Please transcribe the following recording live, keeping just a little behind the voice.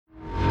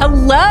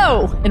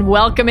Hello, and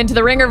welcome into the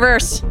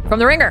Ringerverse from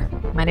The Ringer.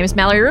 My name is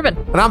Mallory Rubin.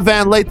 And I'm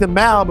Van Lathan.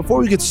 Mal, before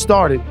we get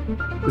started,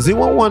 does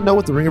anyone want to know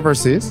what the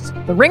Ringerverse is?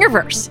 The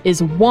Ringerverse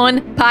is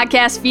one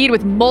podcast feed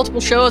with multiple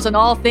shows on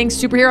all things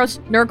superheroes,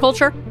 nerd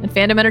culture, and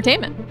fandom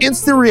entertainment.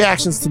 Instant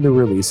reactions to new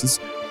releases,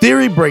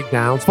 theory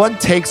breakdowns, fun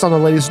takes on the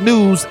latest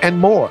news, and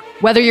more.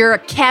 Whether you're a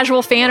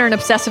casual fan or an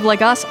obsessive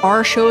like us,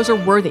 our shows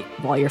are worthy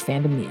of all your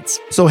fandom needs.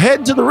 So head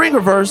into the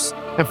Ringerverse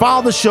and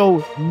follow the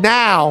show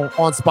now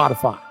on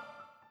Spotify.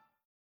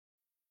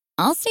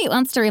 Allstate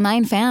wants to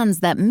remind fans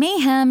that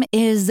mayhem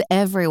is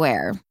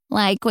everywhere.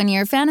 Like when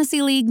your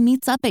fantasy league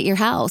meets up at your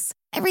house.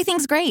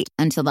 Everything's great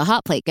until the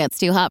hot plate gets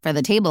too hot for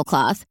the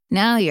tablecloth.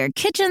 Now your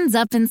kitchen's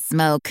up in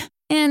smoke.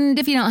 And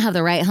if you don't have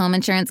the right home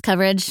insurance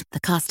coverage, the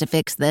cost to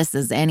fix this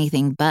is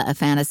anything but a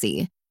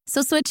fantasy.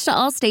 So switch to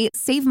Allstate,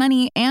 save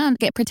money, and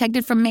get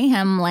protected from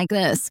mayhem like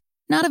this.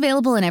 Not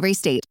available in every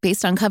state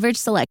based on coverage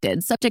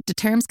selected, subject to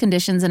terms,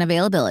 conditions, and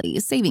availability.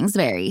 Savings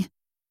vary.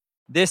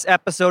 This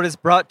episode is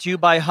brought to you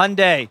by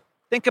Hyundai.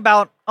 Think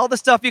about all the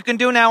stuff you can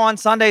do now on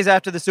Sundays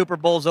after the Super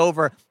Bowl's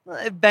over.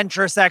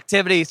 Adventurous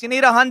activities. You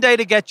need a Hyundai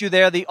to get you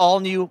there. The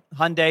all-new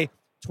Hyundai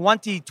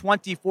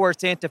 2024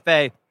 Santa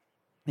Fe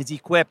is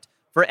equipped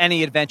for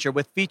any adventure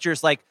with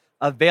features like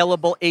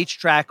available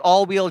H-Track,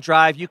 all-wheel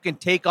drive. You can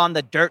take on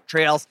the dirt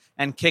trails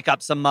and kick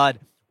up some mud.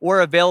 Or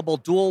available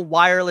dual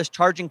wireless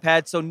charging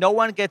pads so no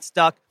one gets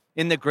stuck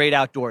in the great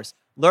outdoors.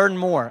 Learn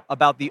more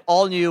about the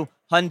all-new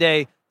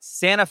Hyundai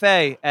Santa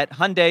Fe at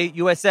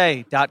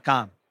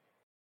HyundaiUSA.com.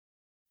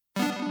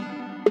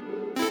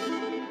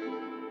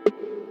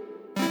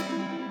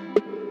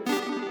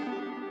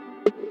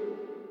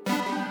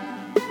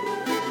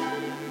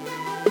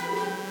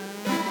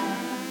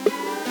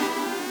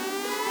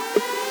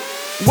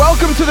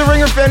 Welcome to the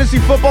Ringer Fantasy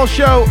Football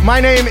Show. My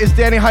name is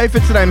Danny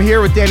Heifetz, and I'm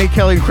here with Danny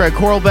Kelly and Craig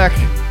Horlbeck.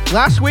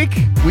 Last week,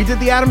 we did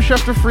the Adam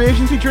Schefter free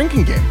agency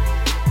drinking game.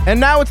 And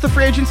now it's the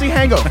free agency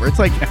hangover. It's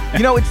like,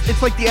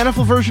 it's like the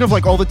NFL version of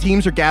like all the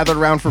teams are gathered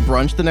around for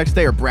brunch the next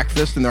day or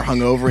breakfast, and they're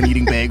hungover and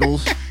eating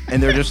bagels.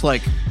 And they're just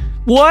like,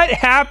 what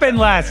happened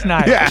last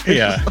night?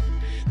 Yeah.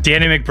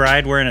 Danny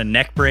McBride wearing a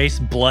neck brace,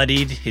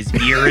 bloodied. His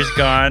ear is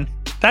gone.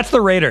 That's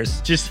the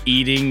Raiders. Just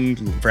eating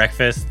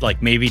breakfast,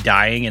 like maybe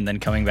dying and then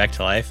coming back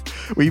to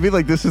life. Well, you mean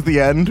like this is the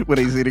end when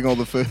he's eating all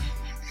the food?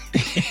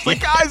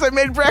 Like, guys, I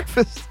made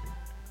breakfast.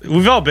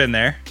 We've all been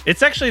there.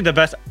 It's actually the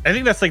best. I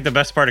think that's like the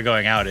best part of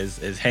going out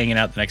is hanging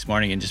out the next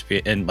morning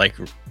and like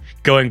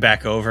going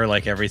back over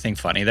like everything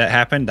funny that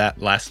happened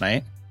that last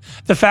night.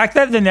 The fact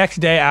that the next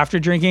day after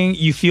drinking,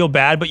 you feel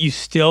bad, but you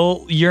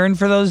still yearn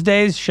for those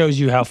days shows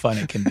you how fun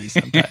it can be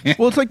sometimes.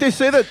 Well, it's like they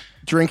say that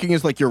drinking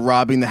is like you're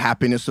robbing the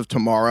happiness of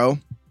tomorrow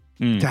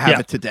to have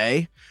it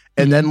today.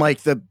 And then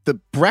like the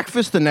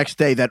breakfast the next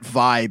day, that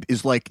vibe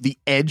is like the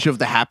edge of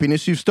the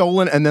happiness you've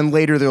stolen. And then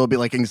later there will be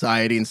like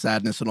anxiety and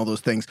sadness and all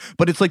those things.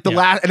 But it's like the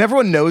last, and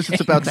everyone knows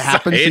it's about to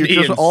happen. So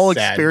you're just all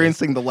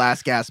experiencing the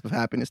last gasp of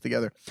happiness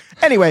together.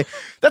 Anyway,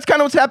 that's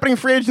kind of what's happening in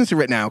free agency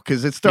right now,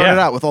 because it started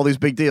out with all these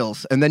big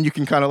deals. And then you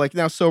can kind of like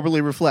now soberly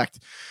reflect.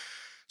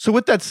 So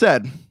with that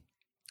said,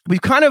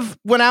 we've kind of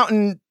went out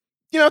and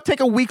take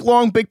a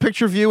week-long big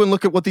picture view and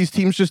look at what these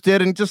teams just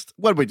did, and just,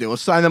 what did we do?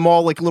 Assign them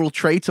all like little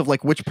traits of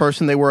like which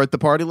person they were at the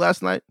party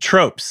last night?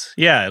 Tropes.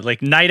 Yeah,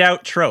 like night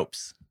out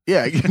tropes.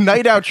 Yeah,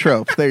 night out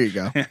tropes. There you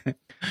go.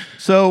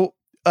 So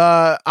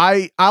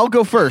I'll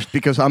go first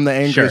because I'm the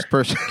angriest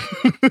person.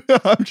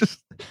 I'm just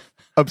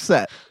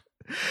upset.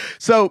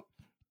 So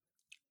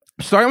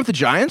starting with the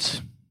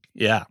Giants.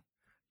 Yeah.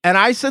 And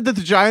I said that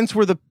the Giants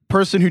were the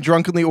person who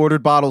drunkenly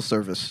ordered bottle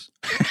service.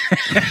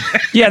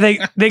 Yeah,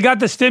 they got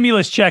the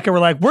stimulus check and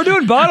were like, we're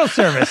doing bottle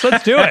service.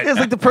 Let's do it. It's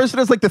like the person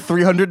has like the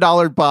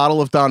 $300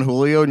 bottle of Don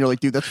Julio, and you're like,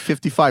 dude, that's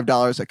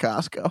 $55 at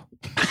Costco.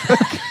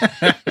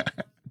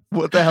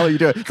 What the hell are you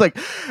doing?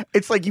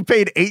 It's like you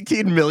paid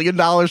 $18 million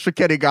for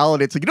Kenny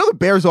Galladay. It's like, the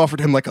Bears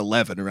offered him like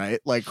 11, right?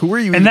 Like, who are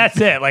you? And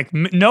that's it. Like,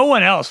 no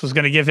one else was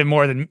going to give him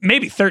more than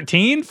maybe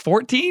 13,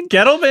 14.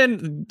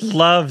 Gettleman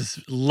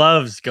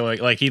loves going,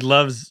 like, he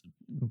loves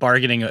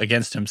bargaining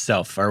against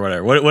himself or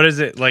whatever. What is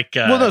it like?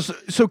 Well, no.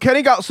 So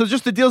Kenny Galladay. So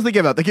just the deals they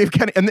gave out. They gave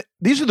Kenny, and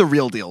these are the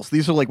real deals.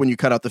 These are like when you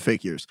cut out the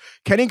fake years.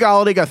 Kenny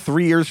Galladay got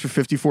 3 years for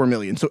 $54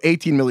 million, so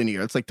 $18 million a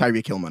year. It's like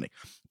Tyreek Hill money.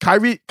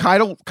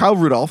 Kyle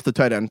Rudolph, the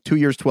tight end, 2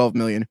 years, $12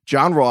 million.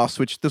 John Ross,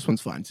 which this one's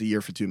fine. It's a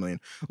year for $2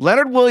 million.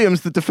 Leonard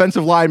Williams, the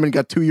defensive lineman,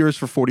 got 2 years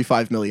for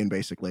 $45 million,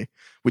 basically.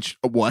 Which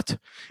what?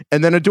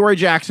 And then Adoree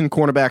Jackson,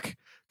 cornerback,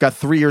 got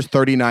 3 years,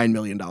 $39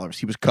 million.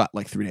 He was cut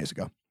like 3 days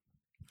ago.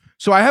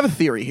 So I have a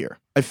theory here.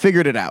 I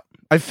figured it out.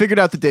 I figured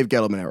out the Dave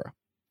Gettleman era.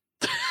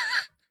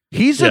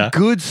 He's a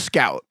good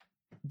scout,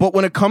 but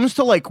when it comes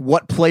to like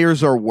what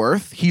players are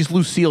worth, he's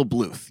Lucille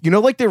Bluth.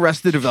 Like the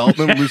Arrested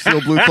Development with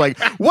Lucille Bluth, like,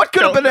 what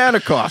could a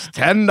banana cost?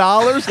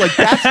 $10? Like,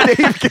 that's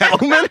Dave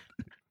Gettleman.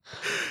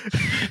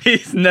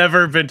 He's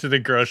never been to the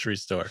grocery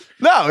store.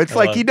 No, it's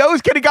like he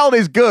knows Kenny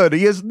Galladay's good.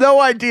 He has no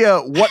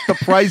idea what the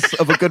price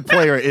of a good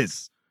player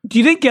is. Do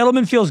you think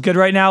Gettleman feels good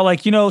right now?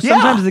 Like,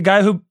 sometimes the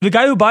guy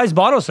who buys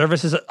bottle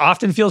services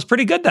often feels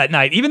pretty good that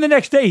night. Even the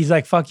next day, he's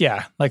like, fuck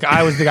yeah. Like,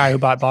 I was the guy who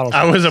bought bottle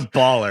service. I was a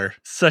baller.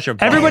 Such a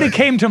baller. Everybody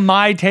came to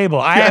my table.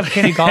 I have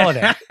Kenny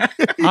Galladay.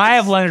 I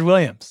have Leonard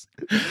Williams.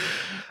 Okay,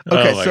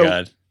 oh my so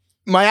God.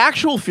 my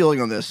actual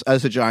feeling on this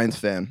as a Giants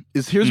fan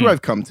is here's where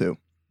I've come to.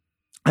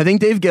 I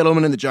think Dave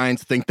Gettleman and the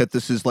Giants think that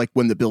this is like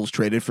when the Bills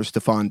traded for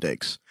Stephon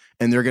Diggs,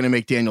 and they're going to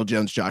make Daniel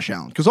Jones Josh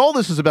Allen. Because all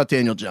this is about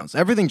Daniel Jones.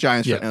 Everything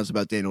Giants right now is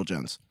about Daniel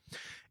Jones.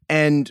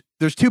 And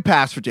there's two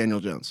paths for Daniel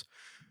Jones.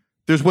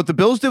 There's what the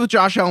Bills did with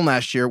Josh Allen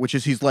last year, which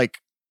is he's like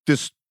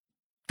this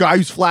guy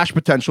who's flash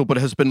potential, but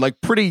has been like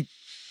pretty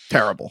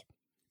terrible.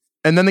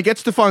 And then they get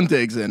Stephon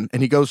Diggs in,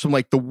 and he goes from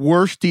like the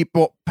worst deep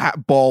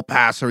ball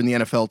passer in the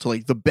NFL to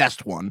like the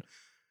best one.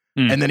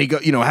 And then he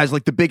has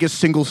like the biggest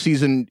single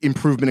season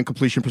improvement in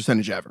completion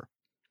percentage ever.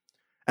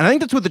 And I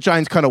think that's what the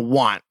Giants kind of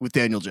want with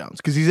Daniel Jones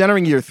because he's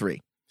entering year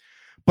 3.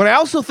 But I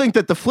also think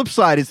that the flip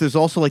side is there's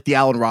also like the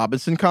Allen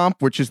Robinson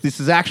comp, which is this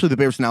is actually the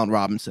Bears and Allen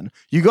Robinson.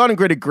 You got and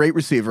get a great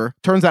receiver.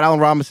 Turns out Allen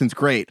Robinson's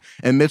great,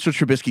 and Mitchell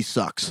Trubisky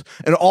sucks.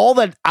 And all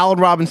that Allen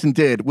Robinson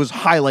did was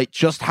highlight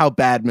just how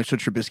bad Mitchell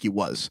Trubisky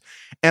was.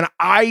 And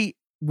I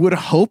would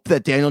hope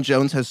that Daniel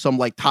Jones has some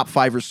like top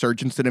 5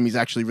 resurgence in him. He's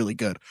actually really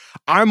good.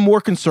 I'm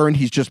more concerned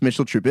he's just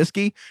Mitchell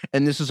Trubisky,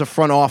 and this is a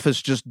front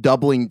office just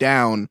doubling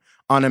down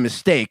on a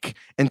mistake.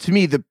 And to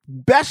me, the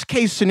best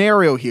case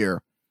scenario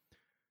here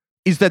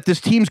is that this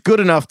team's good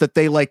enough that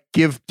they like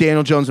give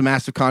Daniel Jones a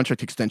massive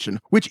contract extension,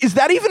 which is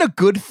that even a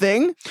good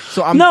thing?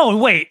 So No,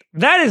 wait,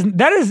 that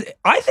is,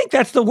 I think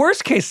that's the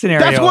worst case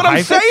scenario. That's what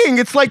I'm saying.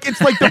 It's like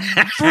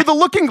through the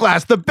looking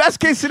glass, the best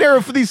case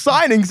scenario for these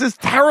signings is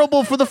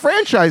terrible for the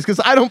franchise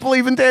because I don't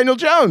believe in Daniel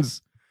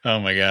Jones. Oh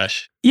my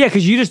gosh. Yeah,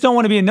 because you just don't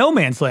want to be in no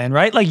man's land,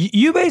 right? Like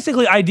you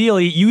basically,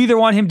 ideally, you either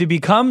want him to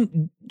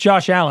become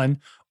Josh Allen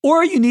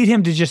or you need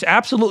him to just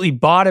absolutely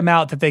bottom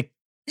out that they.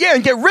 Yeah,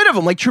 and get rid of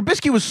him. Like,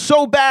 Trubisky was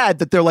so bad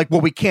that they're like,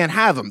 well, we can't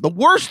have him. The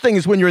worst thing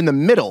is when you're in the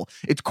middle.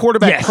 It's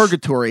quarterback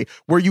purgatory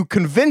where you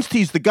convinced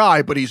he's the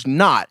guy, but he's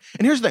not.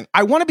 And here's the thing.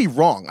 I want to be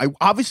wrong. I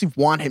obviously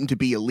want him to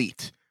be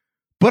elite,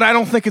 but I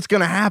don't think it's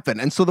going to happen.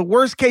 And so the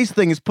worst case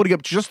thing is putting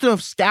up just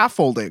enough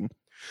scaffolding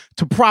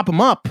to prop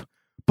him up.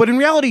 But in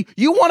reality,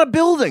 you want a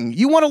building.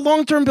 You want a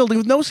long-term building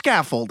with no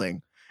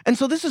scaffolding. And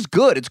so this is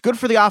good. It's good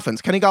for the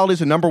offense. Kenny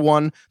Galladay's a number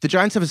 1. The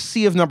Giants have a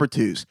sea of number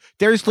 2s.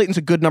 Darius Slayton's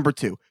a good number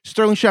 2.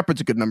 Sterling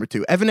Shepard's a good number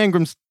 2. Evan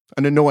Ingram's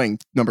an annoying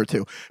number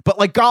 2. But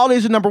like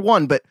Galladay's a number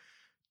 1. But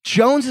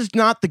Jones is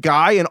not the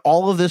guy, and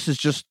all of this is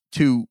just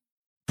to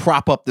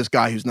prop up this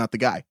guy who's not the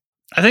guy.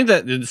 I think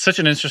that it's such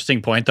an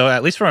interesting point, though,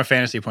 at least from a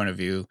fantasy point of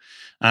view,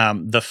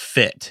 the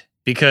fit.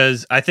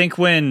 Because I think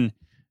when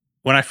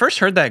I first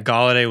heard that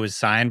Galladay was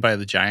signed by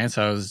the Giants,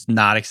 I was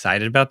not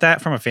excited about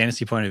that from a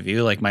fantasy point of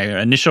view. Like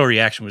my initial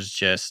reaction was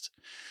just,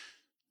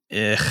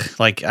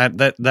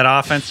 that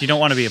offense, you don't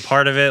want to be a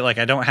part of it. Like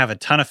I don't have a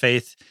ton of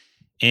faith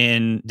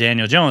in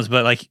Daniel Jones,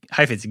 but like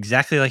Hype, it's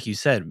exactly like you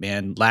said,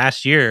 man.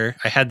 Last year,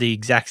 I had the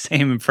exact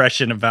same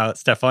impression about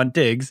Stephon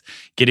Diggs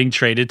getting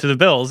traded to the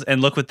Bills,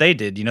 and look what they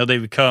did. You know, they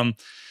become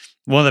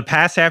one of the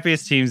pass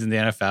happiest teams in the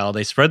NFL.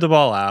 They spread the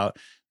ball out.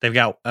 They've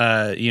got,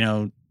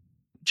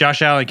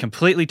 Josh Allen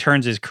completely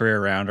turns his career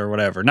around or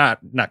whatever.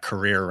 Not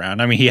career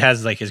around. I mean, he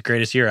has like his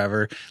greatest year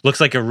ever. Looks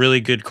like a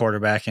really good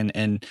quarterback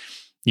and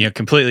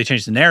completely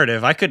changed the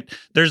narrative.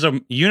 There's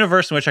a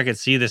universe in which I could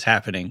see this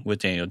happening with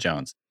Daniel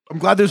Jones. I'm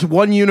glad there's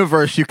one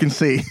universe you can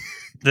see.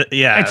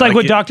 It's like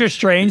what Doctor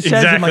Strange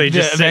says. Exactly. In,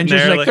 just the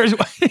Avengers, there, like there's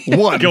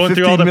one going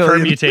through all the million.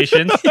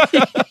 permutations.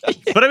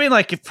 But I mean,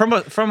 like from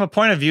a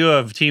point of view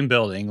of team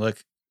building,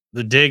 look,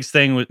 the Diggs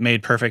thing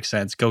made perfect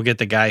sense. Go get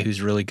the guy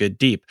who's really good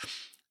deep.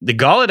 The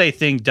Galladay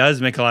thing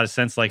does make a lot of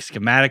sense, like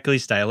schematically,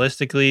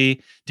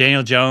 stylistically.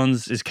 Daniel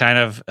Jones is kind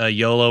of a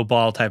YOLO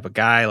ball type of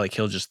guy. Like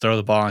he'll just throw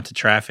the ball into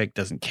traffic,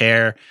 doesn't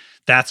care.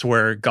 That's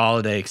where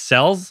Galladay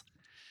excels.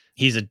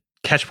 He's a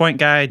catch point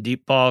guy,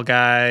 deep ball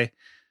guy.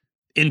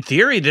 In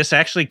theory, this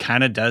actually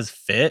kind of does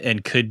fit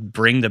and could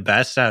bring the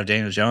best out of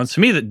Daniel Jones. To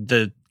me,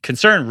 the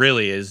concern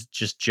really is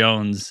just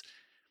Jones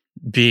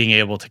being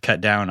able to cut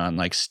down on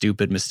like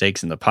stupid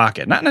mistakes in the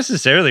pocket. Not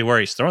necessarily where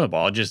he's throwing the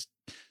ball, just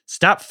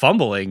stop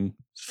fumbling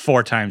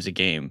 4 times a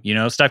game,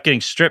 stop getting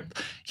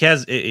stripped.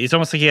 It's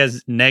almost like he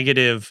has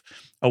negative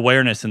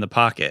awareness in the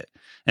pocket.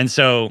 And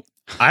so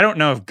I don't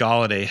know if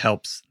Galladay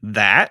helps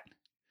that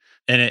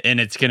and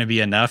it's going to be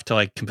enough to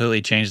like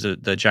completely change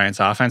the Giants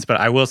offense. But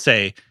I will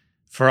say,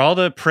 for all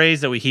the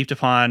praise that we heaped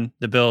upon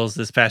the Bills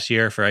this past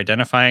year for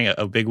identifying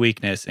a big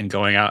weakness and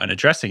going out and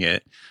addressing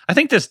it, I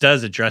think this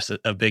does address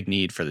a big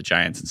need for the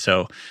Giants. And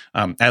so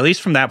at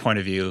least from that point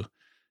of view,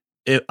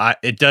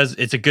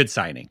 it's a good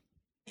signing.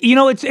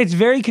 It's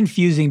very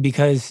confusing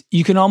because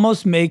you can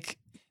almost make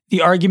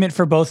the argument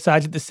for both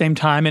sides at the same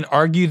time and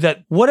argue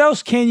that what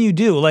else can you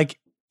do? Like,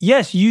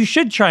 yes, you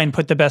should try and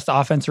put the best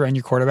offense around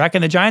your quarterback.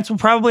 And the Giants will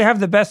probably have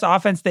the best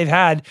offense they've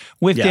had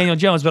with Daniel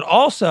Jones. But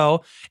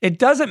also, it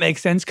doesn't make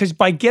sense because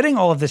by getting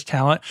all of this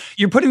talent,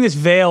 you're putting this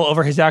veil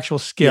over his actual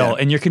skill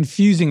and you're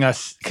confusing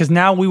us because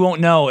now we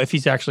won't know if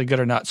he's actually good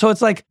or not. So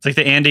it's like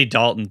the Andy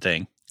Dalton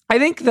thing. I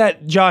think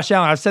that Josh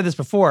Allen, I've said this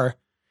before,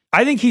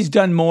 I think he's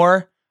done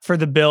more for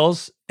the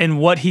Bills and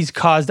what he's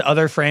caused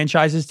other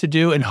franchises to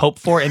do and hope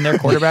for in their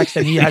quarterbacks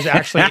than he has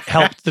actually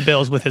helped the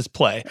Bills with his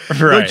play.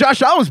 Right. Like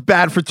Josh Allen was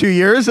bad for 2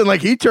 years and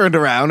like he turned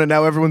around and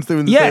now everyone's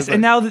doing the same thing.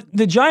 And now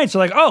the Giants are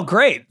like, oh,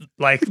 great.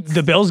 Like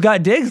the Bills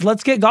got Diggs.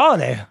 Let's get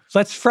Galladay.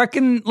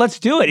 Let's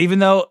do it. Even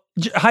though,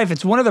 Hype,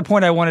 it's one other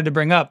point I wanted to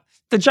bring up.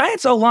 The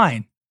Giants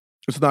O-line.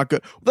 It's not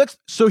good.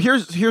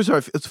 Here's how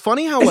it's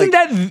funny how isn't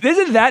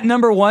that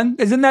number one?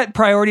 Isn't that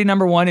priority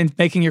number one in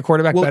making your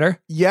quarterback better?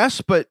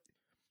 Yes, but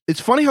it's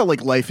funny how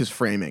like life is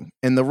framing,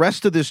 and the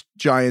rest of this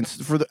Giants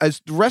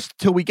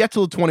till we get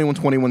to the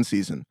 21-21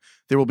 season,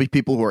 there will be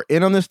people who are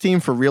in on this team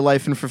for real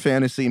life and for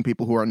fantasy, and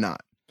people who are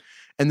not.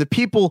 And the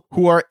people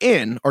who are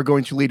in are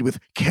going to lead with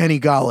Kenny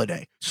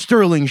Galladay,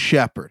 Sterling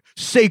Shepard,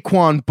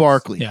 Saquon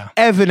Barkley,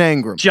 Evan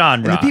Engram,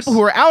 John Ross. And the people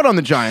who are out on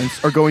the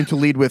Giants are going to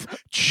lead with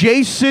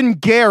Jason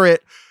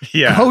Garrett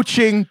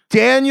coaching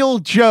Daniel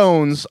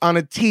Jones on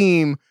a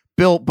team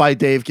built by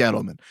Dave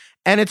Gettleman.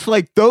 And it's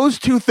like those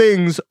two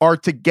things are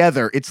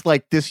together. It's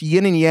like this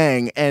yin and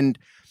yang.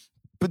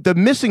 But the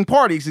missing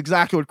part is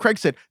exactly what Craig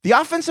said. The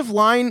offensive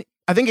line,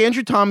 I think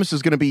Andrew Thomas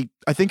is going to be,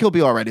 I think he'll be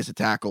all right as a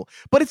tackle.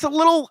 But it's a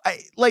little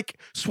like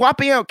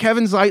swapping out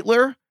Kevin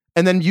Zeitler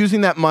and then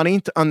using that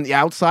money on the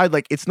outside.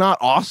 Like it's not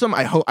awesome.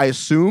 I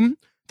assume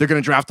they're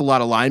going to draft a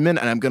lot of linemen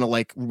and I'm going to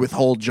like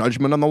withhold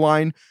judgment on the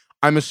line.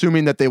 I'm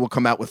assuming that they will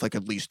come out with like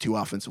at least 2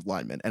 offensive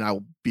linemen and I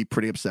will be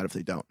pretty upset if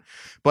they don't.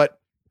 But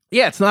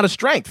yeah, it's not a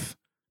strength.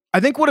 I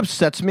think what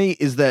upsets me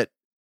is that,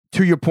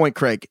 to your point,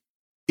 Craig,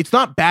 it's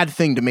not a bad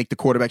thing to make the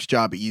quarterback's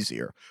job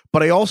easier.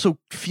 But I also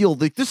feel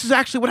that this is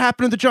actually what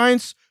happened to the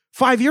Giants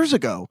 5 years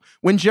ago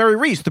when Jerry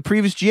Reese, the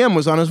previous GM,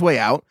 was on his way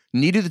out,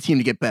 needed the team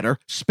to get better,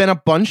 spent a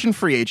bunch in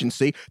free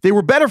agency. They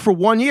were better for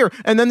 1 year,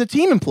 and then the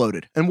team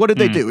imploded. And what did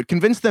they do? It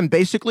convinced them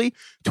basically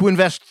to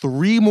invest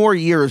 3 more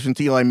years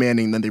into Eli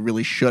Manning than they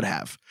really should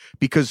have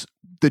because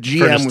the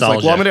GM was like, well,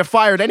 I'm going to get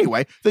fired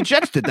anyway. The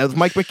Jets did that with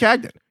Mike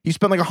McCagnon. He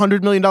spent like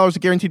 $100 million of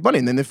guaranteed money,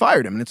 and then they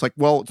fired him. And it's like,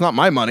 well, it's not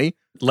my money.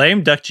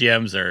 Lame duck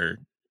GMs are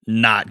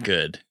not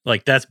good.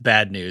 Like, that's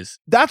bad news.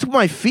 That's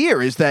my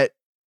fear is that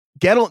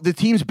the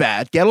team's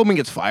bad. Gettleman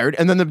gets fired,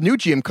 and then the new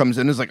GM comes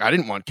in and is like, I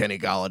didn't want Kenny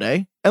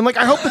Galladay. And like,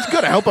 I hope it's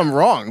good. I hope I'm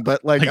wrong.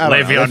 But like I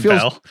don't know. Le'Veon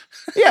Bell.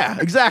 Yeah,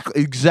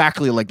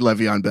 exactly like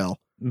Le'Veon Bell.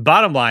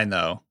 Bottom line,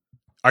 though,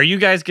 are you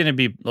guys going to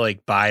be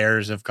like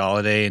buyers of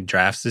Galladay in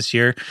drafts this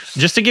year?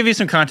 Just to give you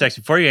some context,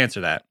 before you answer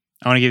that,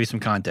 I want to give you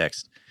some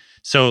context.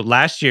 So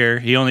last year,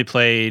 he only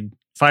played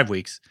 5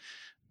 weeks.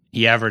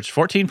 He averaged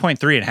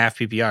 14.3 and half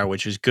PPR,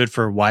 which is good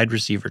for wide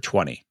receiver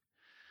 20.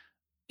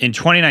 In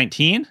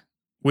 2019,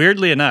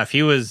 weirdly enough,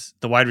 he was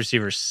the wide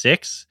receiver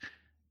 6,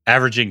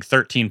 averaging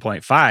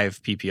 13.5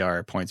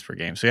 PPR points per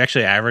game. So he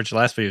actually averaged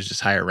less, but he was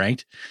just higher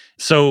ranked.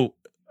 So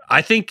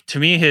I think to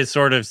me, his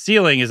sort of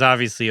ceiling is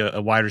obviously a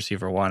wide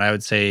receiver 1. I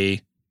would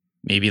say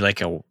maybe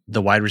like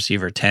the wide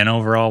receiver 10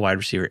 overall, wide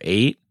receiver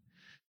 8,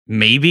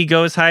 maybe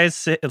go as high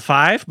as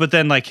 5. But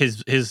then like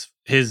his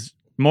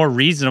more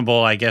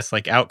reasonable, I guess,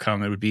 like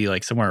outcome, it would be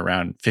like somewhere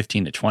around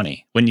 15 to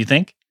 20. Wouldn't you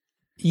think?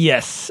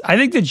 Yes. I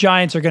think the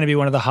Giants are going to be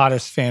one of the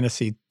hottest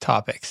fantasy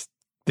topics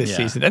this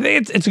season. I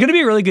think it's going to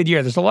be a really good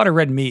year. There's a lot of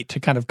red meat to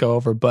kind of go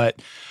over,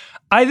 but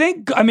I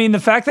mean, the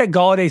fact that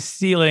Galladay's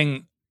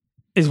ceiling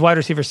is wide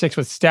receiver 6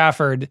 with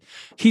Stafford,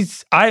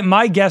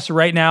 my guess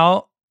right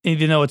now,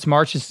 even though it's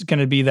March, is going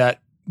to be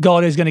that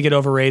Galladay is going to get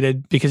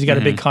overrated because he got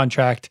a big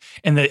contract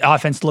and the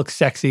offense looks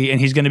sexy and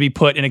he's going to be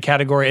put in a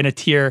category, in a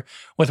tier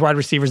with wide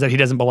receivers that he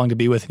doesn't belong to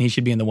be with and he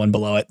should be in the one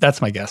below it.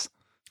 That's my guess.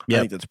 I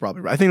think that's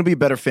probably right. I think it'll be a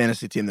better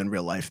fantasy team than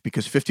real life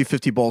because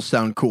 50-50 balls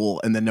sound cool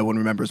and then no one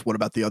remembers what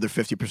about the other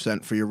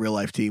 50% for your real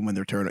life team when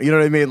they're turning. You know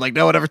what I mean? Like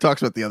no one ever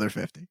talks about the other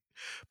 50.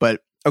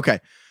 But okay.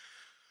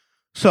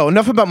 So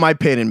enough about my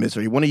pain and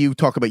misery. One of you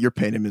talk about your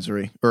pain and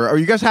misery. Or are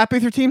you guys happy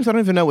with your teams? I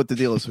don't even know what the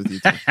deal is with you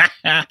two.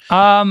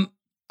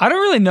 I don't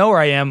really know where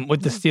I am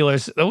with the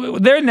Steelers.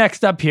 They're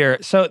next up here.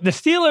 So the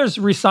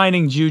Steelers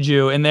re-signing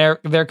Juju and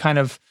their kind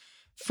of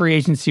free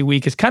agency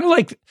week is kind of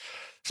like,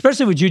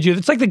 especially with Juju,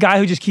 it's like the guy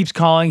who just keeps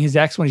calling his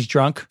ex when he's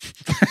drunk.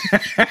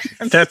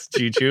 That's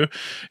Juju.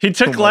 He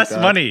took less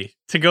money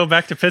to go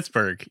back to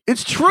Pittsburgh.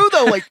 It's true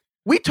though. Like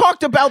we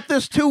talked about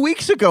this 2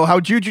 weeks ago, how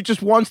Juju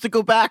just wants to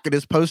go back and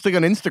is posting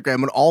on Instagram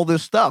and all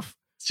this stuff.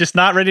 It's just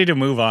not ready to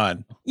move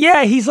on.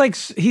 Yeah, he's like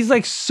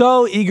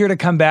so eager to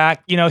come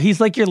back. You know,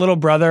 he's like your little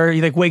brother. He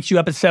like wakes you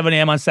up at 7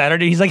 a.m. on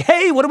Saturday. He's like,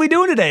 hey, what are we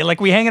doing today?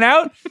 Like, we hanging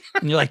out?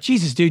 And you're like,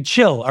 Jesus, dude,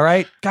 chill. All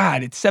right.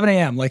 God, it's 7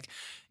 a.m. Like,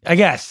 I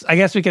guess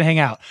we can hang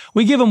out.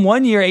 We give him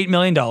 1 year, $8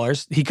 million.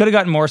 He could have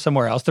gotten more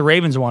somewhere else. The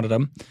Ravens wanted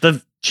him.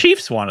 The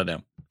Chiefs wanted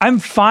him. I'm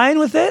fine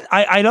with it.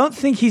 I don't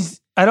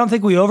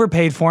think we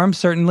overpaid for him,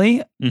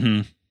 certainly.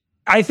 Mm-hmm.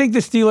 I think the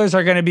Steelers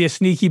are going to be a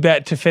sneaky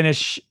bet to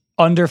finish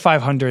under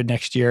 500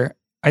 next year.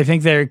 I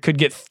think they could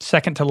get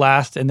second to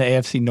last in the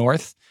AFC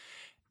North.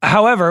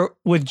 However,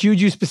 with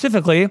Juju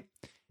specifically,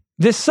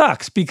 this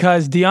sucks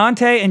because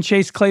Deontay and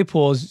Chase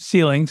Claypool's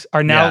ceilings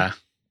are now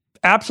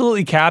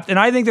absolutely capped. And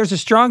I think there's a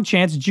strong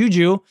chance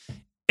Juju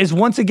is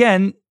once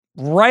again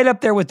right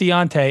up there with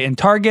Deontay in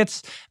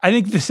targets. I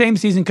think the same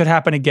season could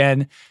happen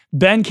again.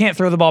 Ben can't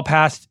throw the ball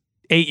past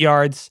 8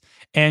 yards,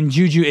 and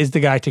Juju is the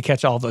guy to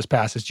catch all of those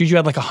passes. Juju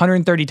had like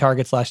 130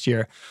 targets last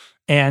year.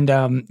 And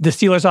the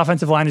Steelers'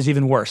 offensive line is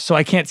even worse. So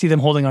I can't see them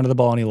holding onto the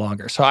ball any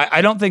longer. So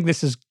I don't think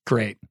this is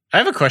great. I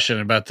have a question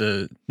about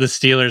the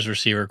Steelers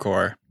receiver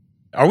core.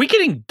 Are we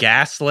getting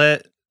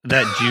gaslit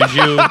that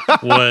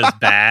Juju was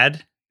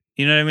bad?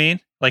 You know what I mean?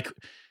 Like,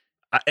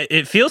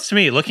 it feels to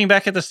me, looking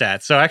back at the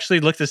stats, so I actually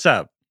looked this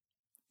up.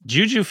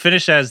 Juju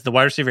finished as the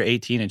wide receiver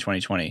 18 in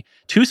 2020.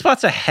 2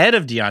 spots ahead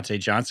of Deontay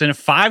Johnson,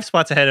 5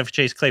 spots ahead of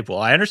Chase Claypool.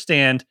 I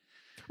understand.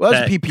 Well,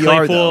 that's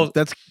PPR, though.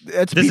 That's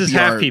this PPR. Is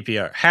half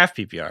PPR. Half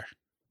PPR.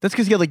 That's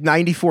because he had like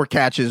 94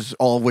 catches,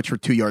 all of which were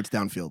 2 yards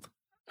downfield.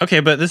 Okay,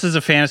 but this is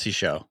a fantasy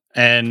show,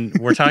 and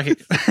we're talking...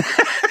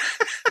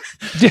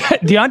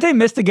 Deontay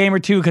missed a game or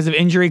two because of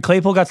injury.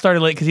 Claypool got started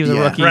late because he was a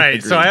rookie. Right,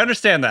 Agreed. so I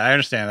understand that.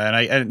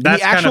 And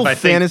that's the actual kind of, I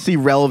think, fantasy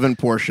relevant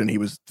portion, he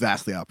was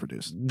vastly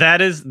outproduced.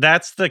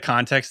 That's the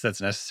context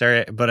that's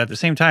necessary. But at the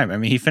same time, I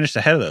mean, he finished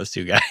ahead of those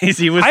 2 guys. I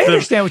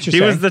understand what you're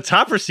saying. He was the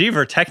top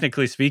receiver,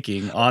 technically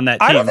speaking, on that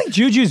team. I don't think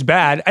Juju's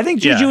bad. I think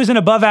Juju is an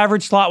above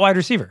average slot wide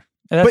receiver.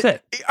 And that's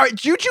it. All right,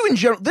 Juju in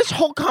general, this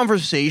whole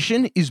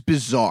conversation is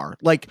bizarre.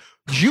 Like,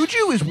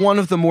 Juju is one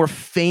of the more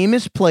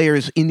famous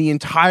players in the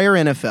entire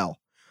NFL.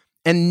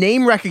 And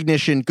name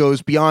recognition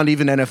goes beyond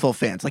even NFL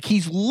fans. Like,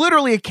 he's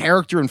literally a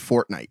character in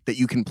Fortnite that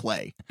you can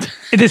play.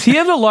 Does he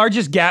have the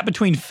largest gap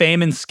between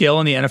fame and skill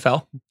in the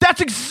NFL?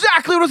 That's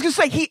exactly what I was going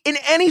to say. He, in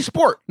any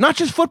sport, not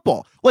just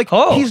football. Like,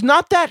 he's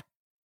not that,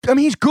 I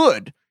mean, he's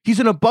good.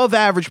 He's an above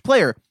average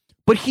player,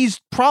 but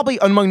he's probably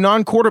among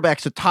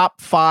non-quarterbacks a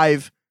top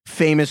 5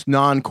 famous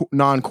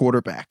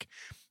non-quarterback.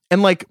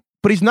 And like,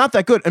 but he's not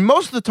that good. And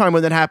most of the time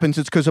when that happens,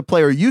 it's because a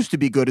player who used to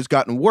be good has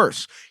gotten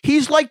worse.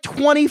 He's like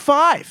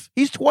 25.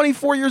 He's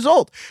 24 years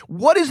old.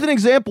 What is an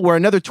example where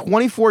another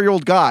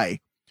 24-year-old guy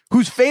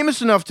who's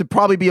famous enough to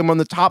probably be among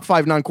the top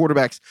 5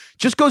 non-quarterbacks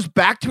just goes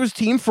back to his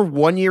team for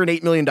 1 year and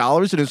 $8 million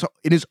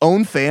and his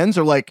own fans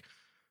are like,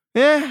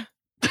 eh.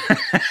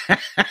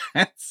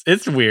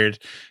 It's weird.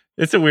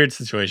 It's a weird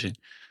situation.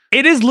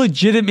 It is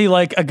legitimately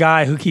like a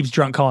guy who keeps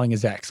drunk calling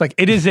his ex. Like,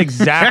 it is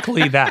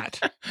exactly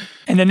that.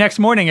 And the next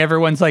morning,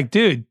 everyone's like,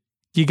 dude,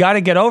 you got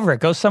to get over it.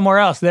 Go somewhere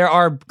else. There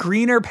are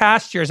greener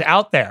pastures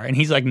out there. And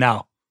he's like,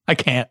 no, I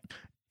can't.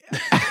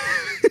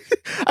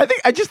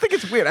 I just think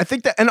it's weird. I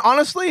think that, and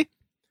honestly,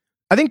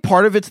 I think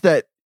part of it's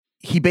that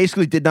he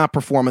basically did not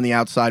perform on the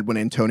outside when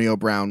Antonio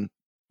Brown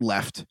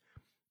left.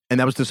 And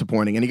that was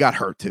disappointing. And he got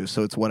hurt too.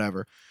 So it's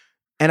whatever.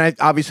 And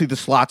obviously the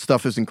slot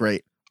stuff isn't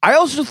great. I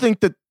also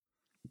think that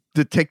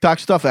the TikTok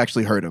stuff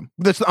actually hurt him.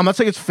 I'm not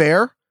saying it's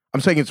fair.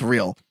 I'm saying it's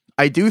real.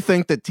 I do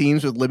think that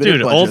teams with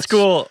limited budgets,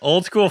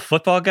 old school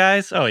football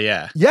guys. Oh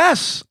yeah.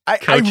 Yes. I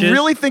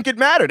really think it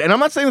mattered. And I'm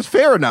not saying it's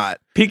fair or not.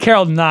 Pete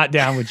Carroll not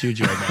down with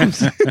Juju.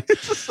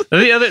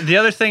 The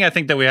other thing I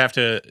think that we have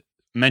to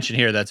mention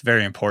here that's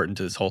very important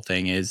to this whole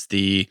thing is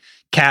the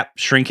cap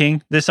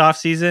shrinking this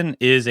offseason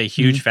is a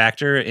huge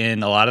factor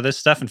in a lot of this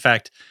stuff. In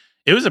fact,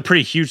 it was a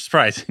pretty huge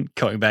surprise,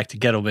 going back to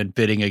Gettleman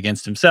bidding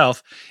against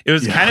himself. It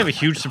was kind of a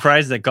huge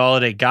surprise that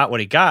Golladay got what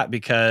he got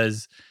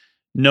because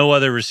no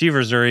other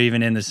receivers are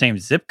even in the same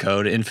zip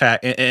code. In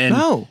fact,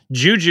 and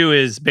Juju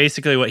is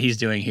basically what he's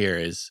doing here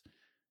is,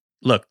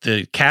 look,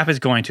 the cap is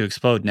going to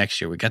explode next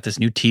year. We got this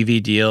new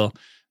TV deal,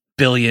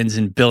 billions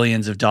and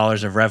billions of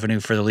dollars of revenue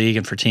for the league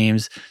and for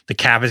teams. The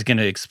cap is going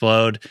to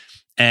explode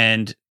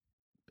and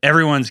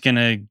everyone's going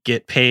to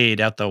get paid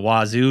out the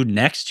wazoo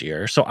next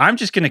year. So I'm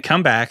just going to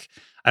come back.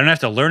 I don't have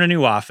to learn a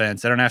new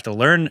offense. I don't have to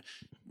learn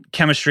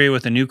chemistry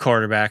with a new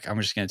quarterback.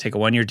 I'm just going to take a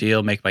 1-year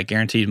deal, make my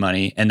guaranteed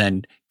money, and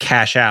then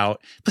cash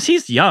out. But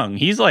he's young.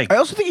 He's like, I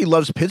also think he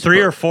loves Pittsburgh.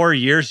 3 or 4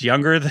 years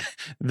younger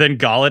than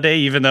Golladay,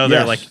 even though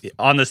they're like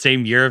on the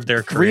same year of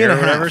their career or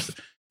whatever.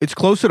 It's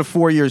closer to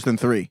 4 years than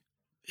 3.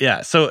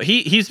 Yeah. So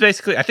he's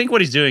basically, I think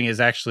what he's doing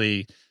is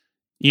actually,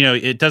 you know,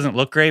 it doesn't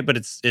look great, but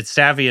it's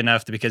savvy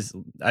enough because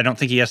I don't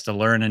think he has to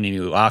learn any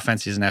new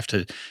offense. He doesn't have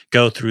to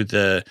go through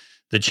the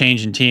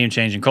change in team,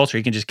 change in culture.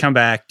 He can just come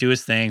back, do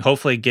his thing,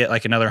 hopefully get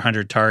like another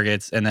 100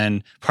 targets, and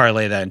then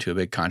parlay that into a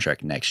big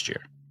contract next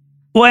year.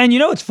 Well, and you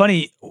know what's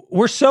funny?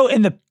 We're so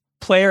in the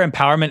player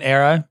empowerment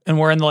era, and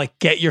we're in the like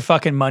get your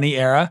fucking money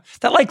era,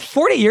 that like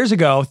 40 years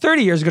ago,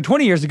 30 years ago,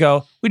 20 years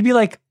ago, we'd be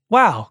like,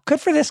 wow, good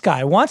for this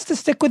guy. Wants to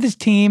stick with his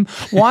team,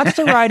 wants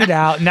to ride it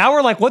out. Now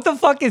we're like, what the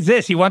fuck is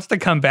this? He wants to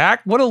come back?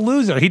 What a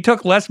loser. He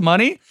took less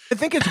money? I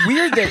think it's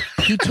weird that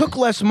he took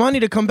less money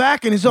to come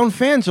back, and his own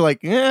fans are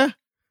like, yeah.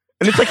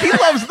 And it's like, he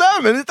loves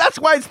them. And that's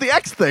why it's the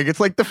X thing. It's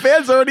like the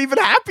fans aren't even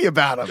happy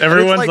about him.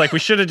 Everyone's like, we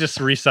should have just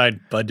re-signed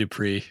Bud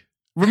Dupree.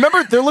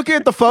 Remember, they're looking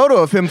at the photo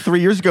of him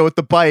 3 years ago with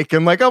the bike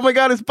and like, oh my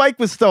God, his bike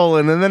was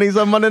stolen. And then he's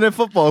on Monday Night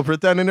Football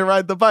pretending to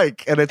ride the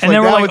bike. And it's and like,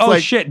 then we're like, it's oh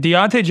shit,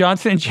 Deontay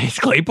Johnson and Chase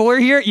Claypool are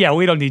here? Yeah,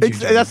 we don't need you.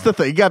 That's the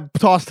thing. You got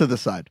tossed to the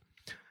side.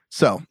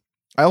 So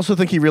I also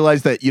think he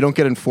realized that you don't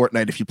get in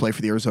Fortnite if you play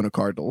for the Arizona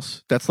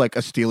Cardinals. That's like a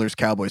Steelers,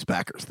 Cowboys,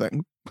 Packers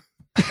thing.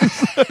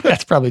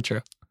 That's probably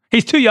true.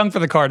 He's too young for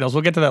the Cardinals.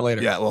 We'll get to that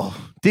later. Yeah, well,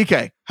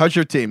 DK, how's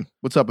your team?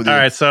 What's up with you? All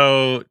right,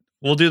 so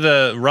we'll do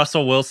the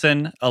Russell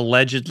Wilson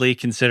allegedly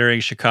considering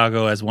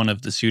Chicago as one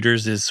of the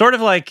suitors is sort of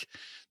like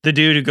the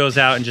dude who goes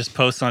out and just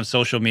posts on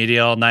social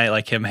media all night,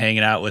 like him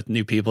hanging out with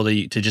new people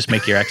to just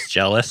make your ex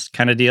jealous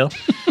kind of deal.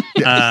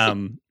 Yes.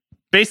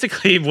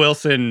 Basically,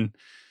 Wilson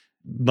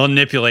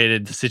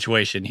manipulated the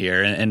situation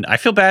here, and I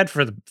feel bad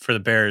for the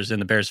Bears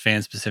and the Bears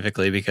fans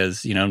specifically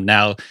because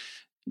now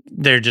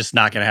they're just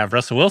not going to have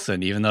Russell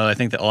Wilson, even though I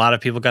think that a lot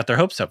of people got their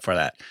hopes up for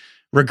that.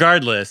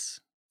 Regardless,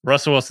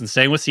 Russell Wilson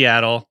staying with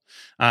Seattle.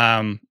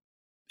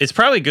 It's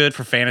probably good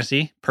for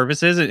fantasy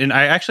purposes. And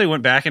I actually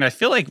went back and I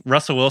feel like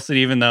Russell Wilson,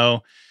 even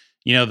though,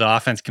 the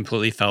offense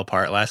completely fell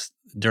apart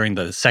during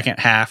the second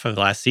half of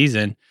last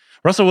season,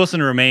 Russell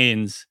Wilson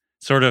remains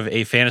sort of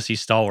a fantasy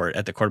stalwart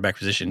at the quarterback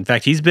position. In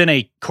fact, he's been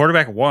a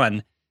quarterback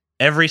one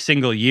every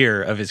single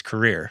year of his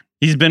career.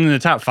 He's been in the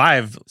top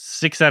 5,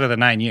 6 out of the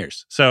 9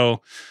 years.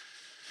 So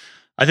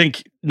I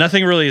think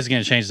nothing really is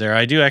going to change there.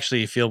 I do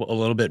actually feel a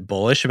little bit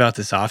bullish about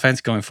this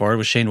offense going forward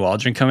with Shane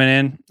Waldron coming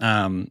in.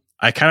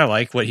 I kind of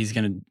like what he's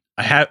going to.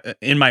 I have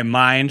in my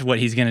mind what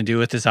he's going to do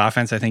with this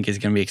offense. I think is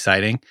going to be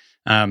exciting.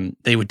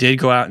 They did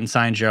go out and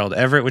sign Gerald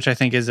Everett, which I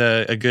think is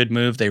a good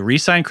move. They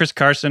re-signed Chris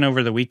Carson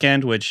over the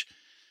weekend, which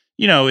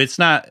it's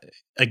not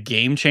a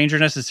game changer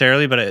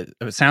necessarily, but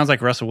it sounds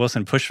like Russell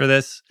Wilson pushed for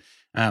this.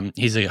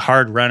 He's a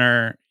hard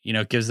runner.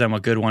 Gives them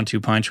a good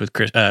 1-2 punch with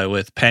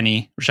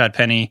Rashad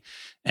Penny.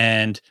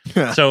 And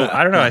so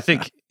I don't know. I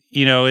think,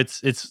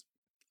 it's,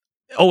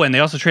 oh, and they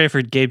also traded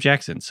for Gabe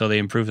Jackson. So they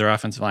improved their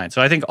offensive line.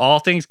 So I think all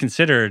things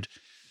considered,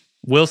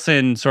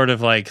 Wilson sort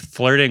of like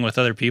flirting with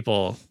other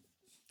people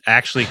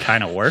actually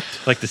kind of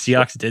worked. Like the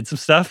Seahawks did some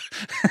stuff.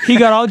 He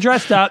got all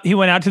dressed up. He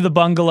went out to the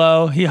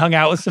bungalow. He hung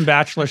out with some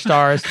Bachelor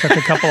stars, took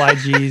a couple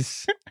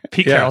IGs.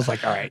 Pete Carroll's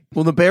like, all right.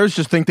 Well, the Bears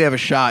just think they have a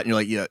shot, and you're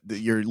like, yeah,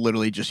 you're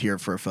literally just here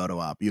for a photo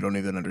op. You don't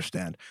even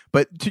understand.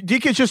 But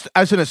DK, just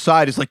as an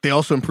aside, is like they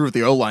also improved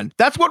the O-line.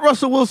 That's what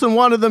Russell Wilson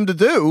wanted them to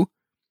do.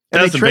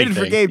 And they traded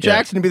for Gabe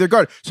Jackson to be their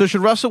guard. So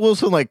should Russell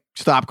Wilson like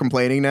stop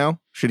complaining now?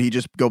 Should he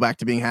just go back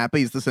to being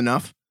happy? Is this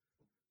enough?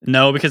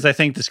 No, because I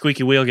think the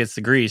squeaky wheel gets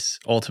the grease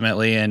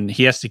ultimately, and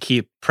he has to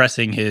keep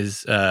pressing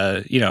his, he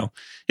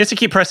has to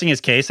keep pressing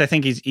his case. I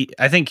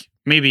think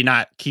maybe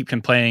not keep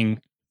complaining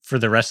for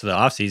the rest of the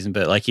offseason,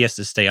 but like he has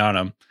to stay on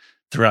him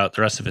throughout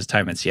the rest of his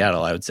time in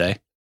Seattle, I would say.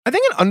 I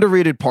think an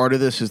underrated part of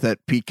this is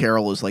that Pete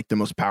Carroll is like the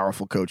most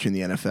powerful coach in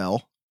the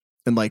NFL.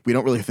 And like, we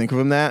don't really think of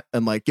him that.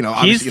 And like,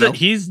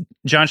 he's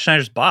John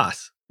Schneider's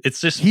boss. It's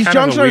just he's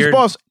John Schneider's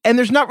boss, and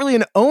there's not really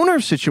an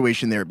owner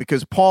situation there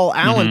because Paul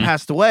Allen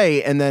passed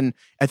away, and then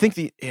I think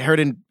the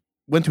inheritance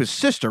went to his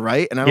sister,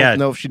 right? And I don't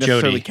know if she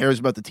necessarily cares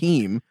about the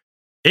team.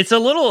 It's a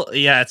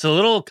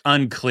little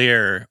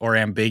unclear or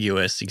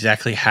ambiguous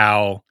exactly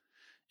how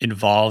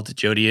involved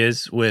Jody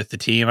is with the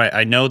team.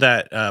 I know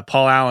that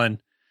Paul Allen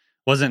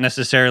wasn't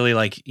necessarily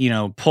like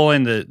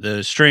pulling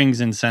the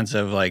strings in sense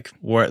of like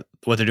what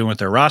they're doing with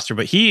their roster,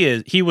 but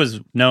he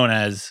was known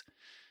as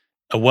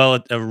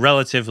a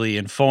relatively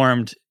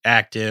informed,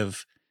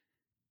 active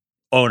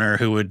owner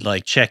who would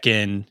like check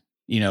in,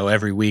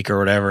 every week or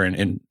whatever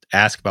and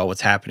ask about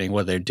what's happening,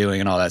 what they're doing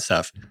and all that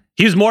stuff.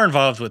 He was more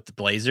involved with the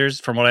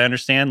Blazers from what I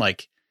understand.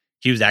 Like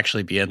he was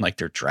actually being like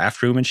their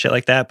draft room and shit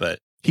like that. But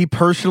he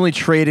personally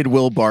traded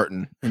Will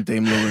Barton and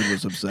Dame Lillard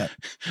was upset.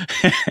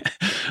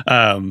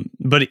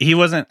 But he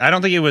wasn't, I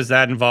don't think he was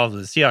that involved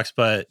with the Seahawks,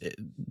 but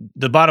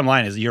the bottom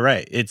line is you're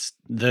right. It's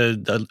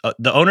the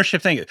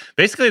ownership thing.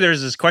 Basically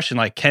there's this question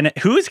like,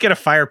 who's going to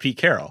fire Pete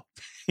Carroll?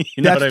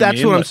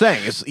 That's what I'm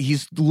saying.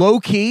 He's low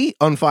key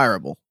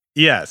unfireable.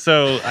 Yeah.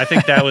 So I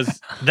think that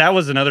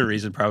was another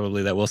reason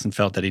probably that Wilson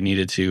felt that he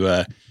needed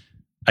to,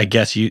 I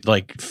guess you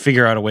like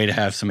figure out a way to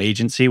have some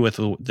agency with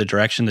the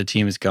direction the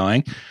team is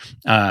going.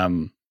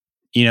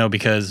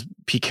 Because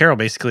Pete Carroll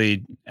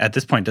basically at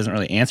this point doesn't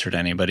really answer to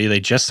anybody. They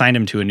just signed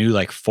him to a new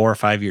like 4 or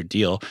 5 year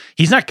deal.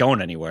 He's not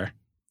going anywhere.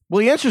 Well,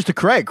 he answers to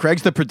Craig.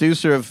 Craig's the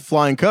producer of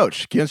Flying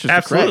Coach. He answers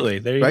Absolutely. to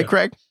Craig. There you right, go.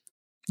 Craig?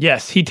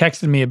 Yes, he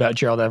texted me about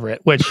Gerald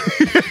Everett, which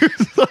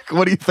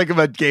what do you think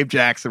about Gabe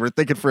Jackson? We're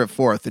thinking for a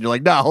 4th. And you're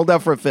like, nah, hold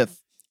out for a 5th.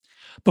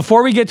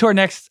 Before we get to our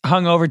next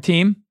hungover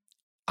team,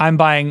 I'm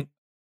buying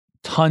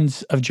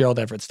tons of Gerald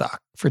Everett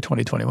stock for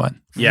 2021.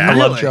 Yeah, I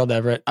love Gerald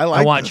Everett.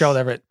 I want Gerald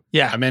Everett.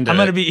 Yeah,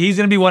 he's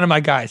gonna be one of my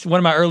guys, one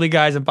of my early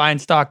guys. I'm buying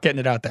stock, getting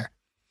it out there.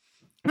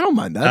 I don't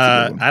mind that.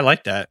 That's a good one. I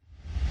like that.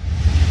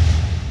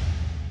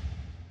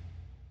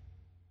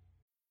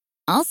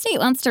 Allstate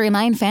wants to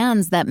remind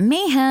fans that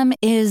mayhem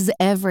is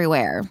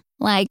everywhere.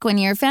 Like when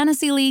your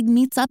fantasy league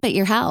meets up at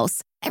your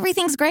house.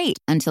 Everything's great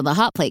until the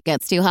hot plate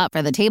gets too hot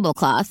for the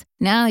tablecloth.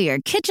 Now your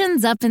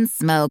kitchen's up in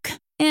smoke.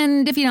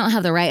 And if you don't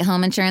have the right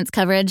home insurance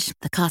coverage,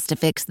 the cost to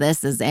fix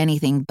this is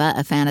anything but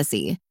a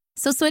fantasy.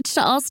 So switch to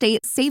Allstate,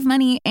 save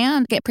money,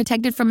 and get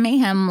protected from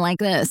mayhem like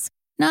this.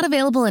 Not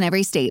available in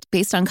every state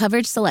based on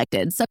coverage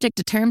selected, subject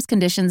to terms,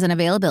 conditions, and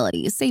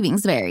availability.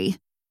 Savings vary.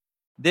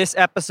 This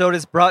episode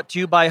is brought to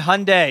you by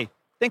Hyundai.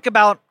 Think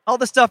about all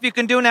the stuff you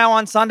can do now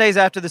on Sundays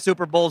after the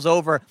Super Bowl's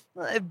over.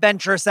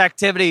 Adventurous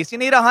activities. You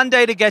need a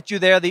Hyundai to get you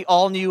there. The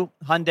all-new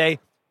Hyundai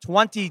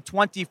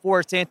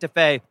 2024 Santa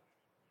Fe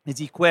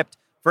is equipped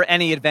for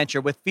any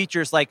adventure with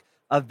features like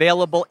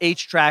available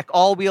H-Track,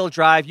 all-wheel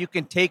drive. You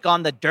can take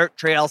on the dirt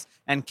trails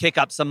and kick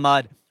up some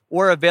mud.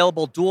 Or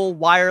available dual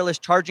wireless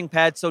charging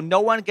pads so no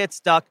one gets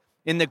stuck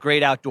in the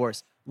great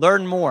outdoors.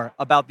 Learn more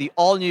about the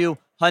all-new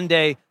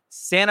Hyundai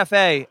Santa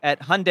Fe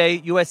at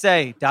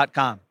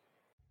HyundaiUSA.com.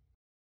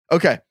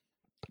 Okay,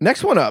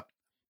 next one up.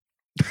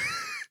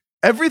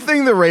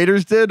 Everything the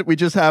Raiders did, we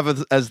just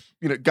have as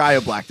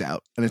Gaia blacked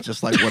out, and it's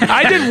just like what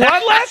I did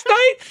what last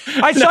night?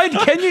 I signed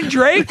Kenyon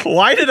Drake.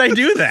 Why did I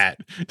do that?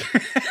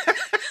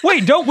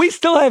 Wait, don't we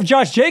still have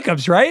Josh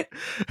Jacobs, right?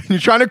 You're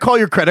trying to call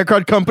your credit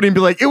card company and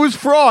be like, it was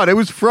fraud, it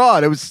was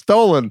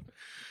stolen.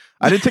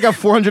 I didn't take out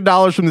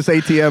 $400 from this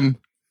ATM.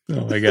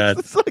 Oh my God.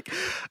 It's like,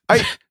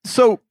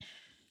 so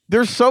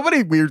there's so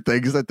many weird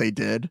things that they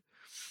did.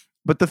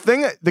 But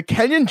the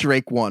Kenyon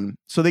Drake one,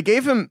 so they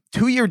gave him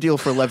 2-year deal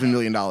for $11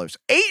 million,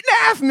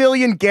 $8.5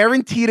 million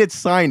guaranteed at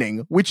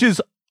signing, which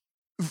is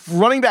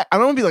running back. I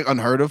don't want to be like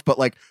unheard of, but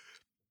like,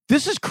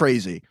 this is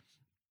crazy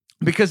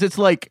because it's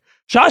like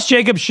Josh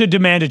Jacobs should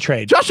demand a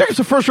trade. Josh Jacobs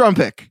is a first round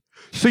pick.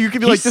 So you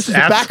could be like, this is a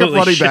backup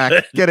running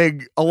back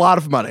getting a lot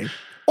of money.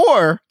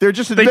 Or they're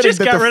just admitting they just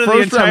that got the rid of the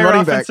first round entire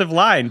running back, offensive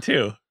line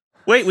too.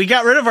 Wait, we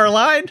got rid of our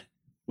line?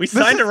 We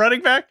signed a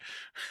running back?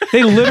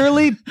 They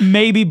literally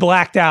maybe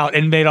blacked out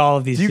and made all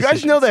of these Do you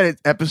decisions. guys know that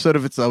episode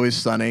of It's Always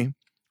Sunny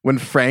when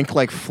Frank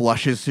like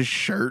flushes his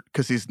shirt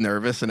because he's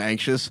nervous and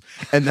anxious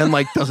and then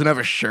like doesn't have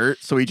a shirt,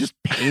 so he just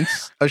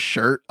paints a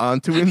shirt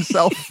onto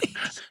himself?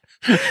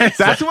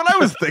 That's what I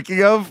was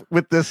thinking of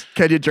with this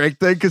Kenyon Drake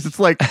thing, because it's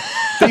like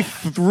they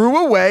threw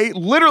away,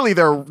 literally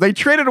they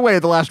traded away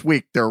the last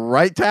week their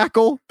right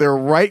tackle, their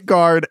right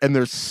guard, and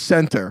their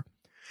center,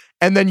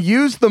 and then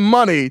used the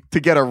money to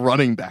get a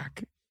running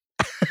back.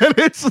 And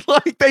it's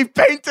like they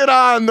painted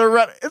on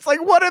it's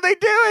like, what are they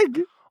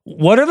doing?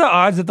 What are the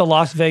odds that the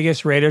Las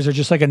Vegas Raiders are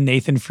just like a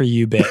Nathan for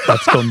you bit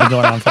that's been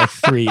going on for like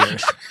 3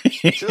 years?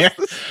 Yeah.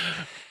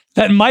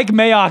 That Mike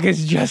Mayock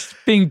is just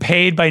being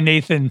paid by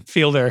Nathan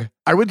Fielder.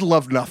 I would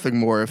love nothing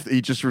more if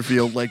he just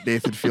revealed like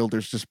Nathan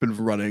Fielder's just been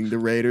running the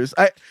Raiders.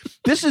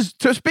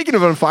 So speaking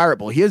of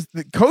unfireable, he has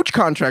the coach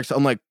contracts,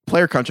 unlike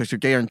player contracts, are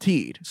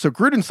guaranteed. So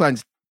Gruden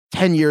signs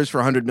 10 years for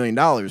 $100 million.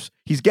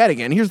 He's getting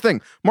it. And here's the thing.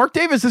 Mark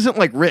Davis isn't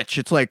like rich.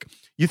 It's like,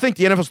 you think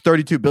the NFL's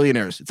 32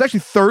 billionaires. It's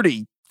actually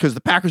 30 because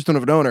the Packers don't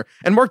have an owner.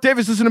 And Mark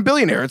Davis isn't a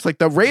billionaire. It's like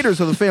the Raiders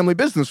are the family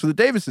business for the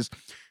Davises.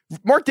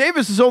 Mark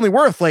Davis is only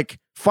worth like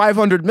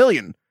 $500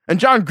 million. And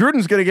John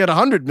Gruden's going to get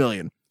 $100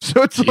 million.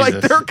 So it's like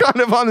they're kind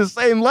of on the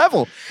same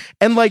level.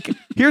 And like,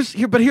 here's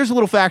a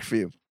little fact for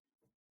you.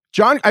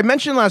 I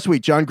mentioned last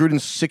week, John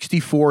Gruden's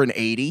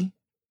 64-80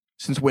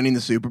 since winning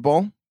the Super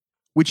Bowl,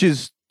 which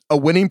is a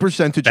winning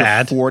percentage of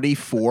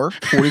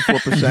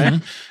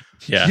 44%.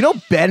 Yeah. You know,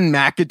 Ben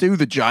McAdoo,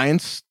 the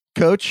Giants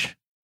coach,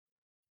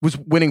 was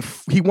winning.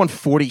 He won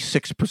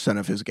 46%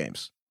 of his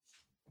games.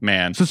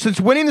 Man. So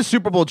since winning the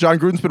Super Bowl, John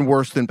Gruden's been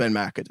worse than Ben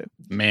McAdoo.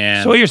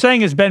 Man. So what you're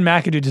saying is Ben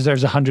McAdoo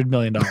deserves $100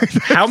 million.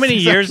 How many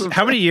years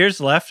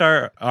left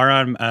are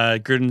on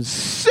Gruden's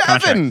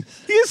 7? contract?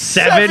 He has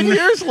 7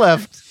 years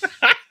left.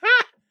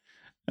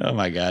 Oh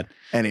my God.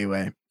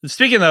 Anyway.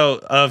 Speaking though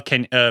of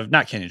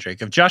not Kenyon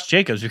Drake, of Josh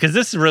Jacobs, because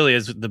this really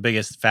is the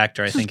biggest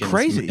factor I think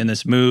in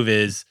this move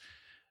is,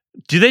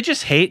 do they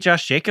just hate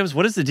Josh Jacobs?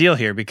 What is the deal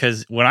here?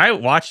 Because when I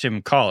watched him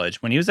in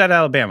college, when he was at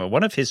Alabama,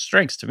 one of his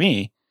strengths to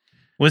me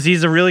was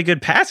he's a really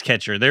good pass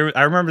catcher.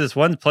 I remember this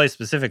one play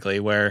specifically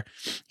where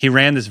he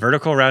ran this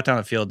vertical route down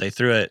the field. They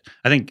threw it,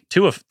 I think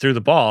Tua threw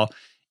the ball.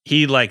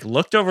 He like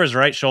looked over his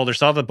right shoulder,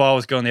 saw the ball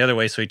was going the other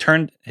way, so he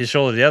turned his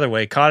shoulder the other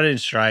way, caught it in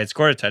stride,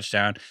 scored a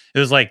touchdown. It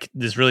was like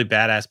this really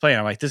badass play. And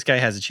I'm like, this guy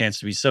has a chance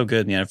to be so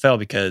good in the NFL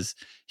because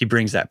he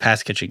brings that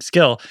pass catching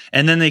skill.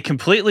 And then they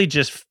completely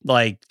just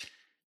like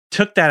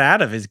took that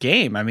out of his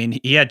game. I mean,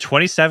 he had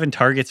 27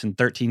 targets in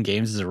 13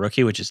 games as a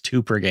rookie, which is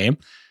 2 per game.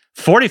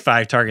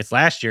 45 targets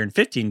last year in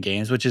 15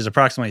 games, which is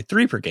approximately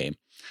 3 per game.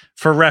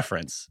 For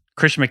reference,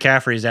 Christian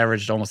McCaffrey has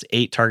averaged almost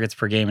 8 targets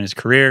per game in his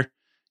career.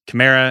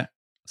 Kamara,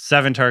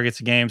 7 targets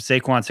a game.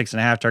 Saquon,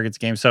 6.5 targets a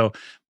game. So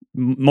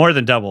more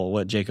than double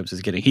what Jacobs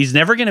is getting. He's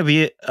never going to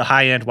be a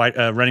high-end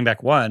running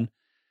back 1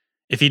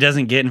 if he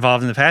doesn't get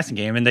involved in the passing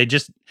game. And they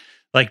just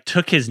like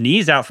took his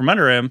knees out from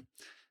under him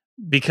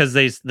because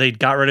they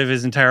got rid of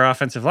his entire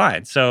offensive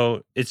line.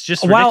 So it's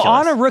just ridiculous. While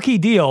on a rookie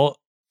deal,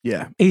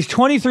 yeah, he's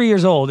 23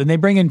 years old, and they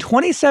bring in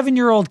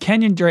 27-year-old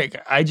Kenyon Drake.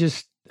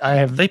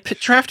 They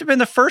drafted him in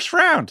the first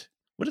round.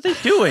 What are they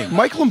doing?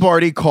 Mike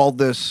Lombardi called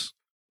this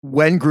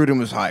when Gruden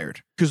was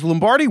hired, because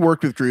Lombardi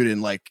worked with Gruden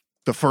like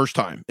the first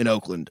time in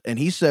Oakland, and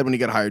he said when he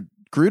got hired,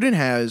 Gruden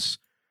has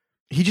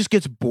he just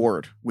gets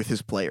bored with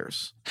his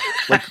players.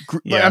 Like,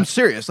 I'm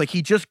serious. Like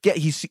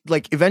he's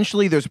like,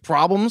 eventually there's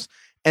problems,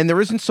 and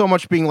there isn't so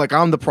much being like,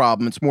 I'm the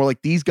problem. It's more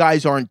like these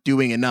guys aren't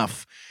doing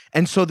enough.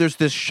 And so there's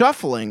this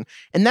shuffling,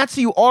 and that's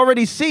you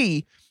already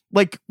see.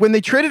 Like when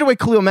they traded away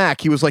Khalil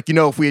Mack, he was like,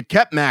 if we had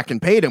kept Mack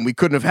and paid him, we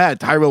couldn't have had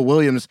Tyrell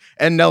Williams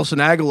and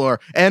Nelson Aguilar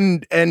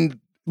and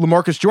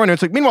LaMarcus Joyner.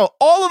 It's like, meanwhile,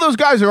 all of those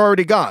guys are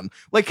already gone.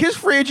 Like his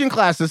free agent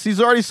classes,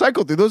 he's already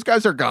cycled through. Those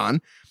guys are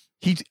gone.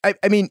 I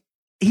mean,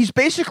 he's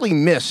basically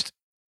missed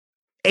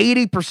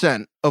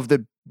 80% of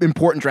the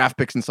important draft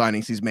picks and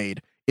signings he's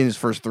made in his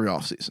first 3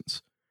 off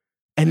seasons.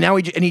 And now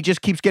he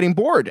just keeps getting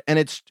bored.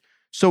 And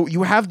so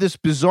you have this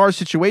bizarre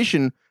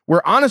situation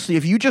where, honestly,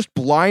 if you just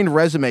blind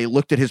resume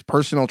looked at his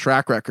personal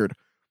track record,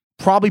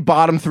 probably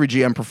bottom 3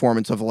 GM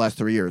performance of the last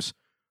 3 years,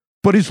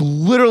 but he's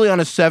literally on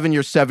a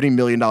 7-year, $70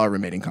 million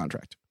remaining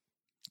contract.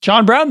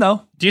 John Brown,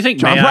 though. Do you think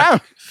John Mayock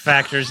Brown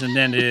factors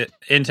into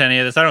any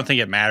of this? I don't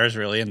think it matters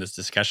really in this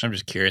discussion. I'm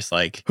just curious,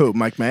 like who,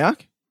 Mike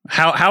Mayock?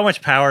 How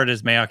much power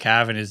does Mayock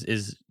have, and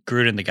is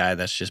Gruden the guy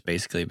that's just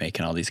basically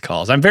making all these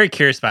calls? I'm very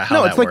curious about how.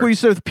 No, that it's like works. what you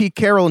said with Pete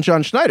Carroll and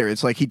John Schneider.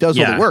 It's like he does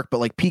all the work, but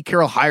like Pete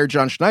Carroll hired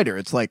John Schneider.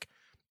 It's like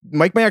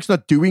Mike Mayock's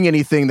not doing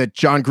anything that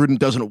John Gruden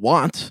doesn't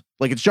want.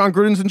 Like it's John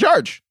Gruden's in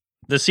charge.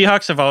 The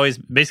Seahawks have always,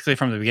 basically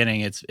from the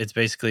beginning, it's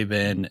basically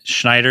been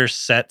Schneider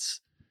sets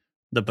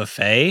the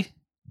buffet,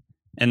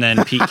 and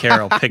then Pete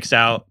Carroll picks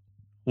out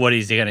what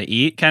he's going to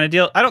eat, kind of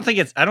deal. I don't think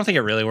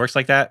it really works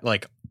like that,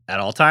 like at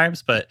all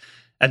times. But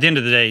at the end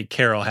of the day,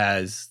 Carroll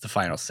has the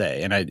final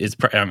say, and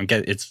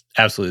it's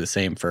absolutely the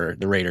same for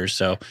the Raiders.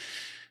 So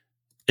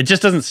it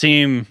just doesn't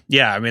seem.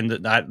 Yeah, I mean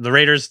the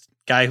Raiders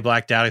guy who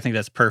blacked out, I think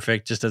that's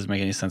perfect. Just doesn't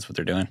make any sense what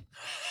they're doing.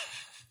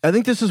 I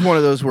think this is one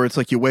of those where it's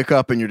like you wake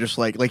up and you're just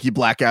like you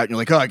black out and you're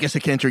like, oh, I guess I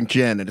can't drink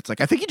gin. And it's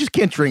like, I think you just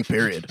can't drink,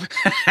 period.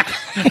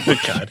 Good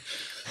God.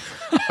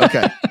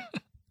 Okay.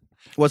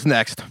 What's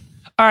next?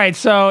 All right.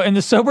 So in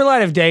the sober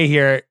light of day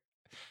here,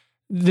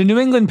 the New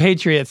England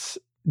Patriots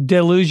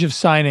deluge of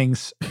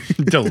signings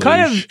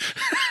Deluge.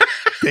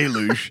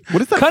 Deluge.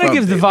 What is that? kind of from?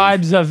 gives the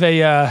vibes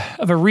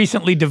of a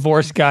recently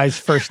divorced guy's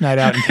first night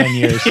out in 10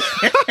 years.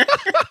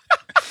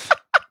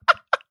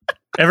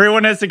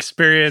 Everyone has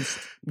experienced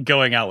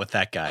going out with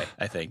that guy,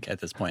 I think, at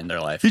this point in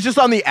their life. He's just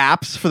on the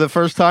apps for the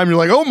first time. You're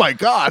like, oh my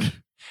God.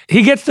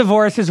 He gets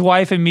divorced. His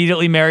wife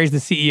immediately marries the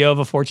CEO of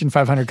a Fortune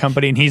 500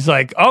 company. And he's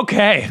like,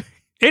 okay,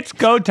 it's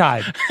go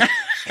time.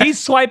 He's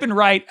swiping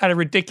right at a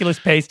ridiculous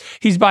pace.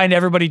 He's buying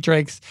everybody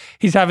drinks.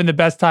 He's having the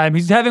best time.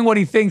 He's having what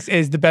he thinks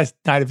is the best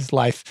night of his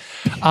life.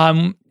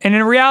 And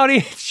in reality,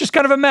 it's just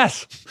kind of a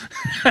mess.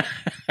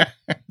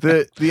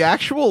 The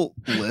actual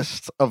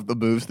list of the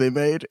moves they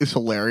made is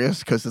hilarious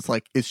because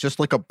it's just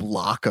like a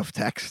block of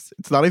text.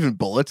 It's not even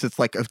bullets. It's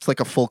like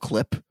a full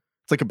clip.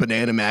 It's like a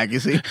banana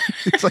magazine.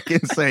 It's like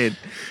insane.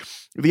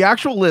 The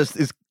actual list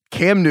is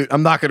Cam Newton.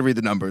 I'm not going to read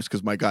the numbers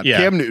because my God. Yeah.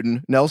 Cam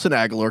Newton, Nelson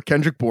Aguilar,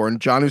 Kendrick Bourne,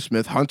 Jonnu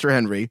Smith, Hunter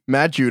Henry,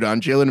 Matt Judon,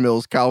 Jalen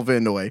Mills, Kyle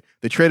Van Noy.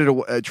 They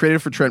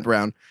traded for Trent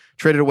Brown,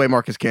 traded away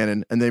Marcus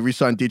Cannon, and they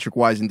re-signed Dietrich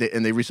Wise and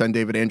they re-signed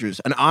David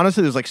Andrews. And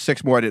honestly, there's like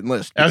 6 more I didn't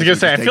list. I was going to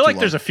say, I feel like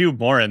there's a few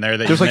more in there.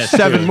 There's like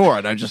 7 more,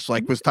 and I just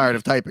was tired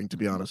of typing, to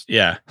be honest.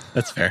 Yeah,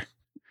 that's fair.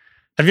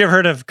 Have you ever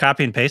heard of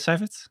copy and paste,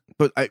 Ivets?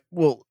 But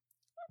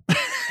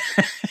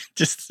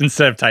just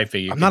instead of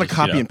typing, I'm not a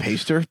copy and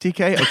paster,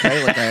 DK.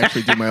 Okay, like I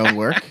actually do my own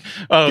work,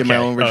 get my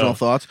own original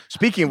thoughts.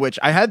 Speaking of which,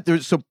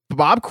 so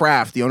Bob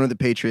Kraft, the owner of the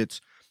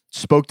Patriots,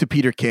 spoke to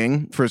Peter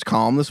King for his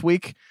column this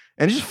week,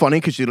 and it's just funny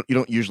because you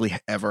don't usually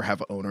ever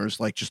have owners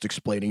like just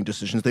explaining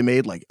decisions they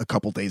made like a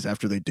couple days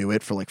after they do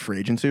it for like free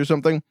agency or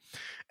something.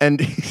 And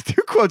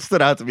 2 quotes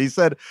stood out to me. He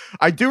said,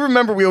 "I do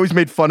remember we always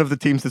made fun of the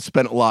teams that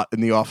spent a lot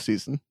in the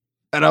offseason."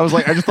 And I was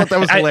like, I just thought that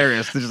was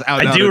hilarious to just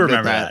out. I do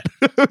remember that.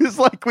 It was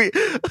like we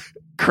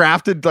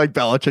crafted like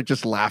Belichick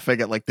just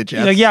laughing at like the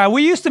Jets. Like, yeah,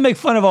 we used to make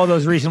fun of all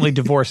those recently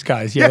divorced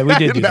guys. Yeah, we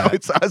did do that.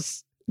 It's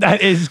us.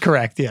 That is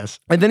correct. Yes.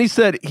 And then he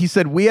said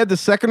we had the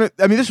second.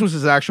 I mean, this was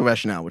his actual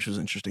rationale, which was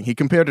interesting. He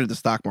compared it to the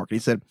stock market. He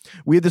said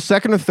we had the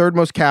second or third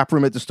most cap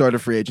room at the start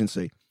of free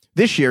agency.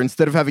 This year,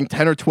 instead of having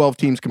 10 or 12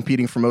 teams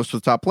competing for most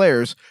of the top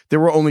players, there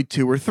were only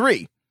 2 or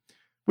 3.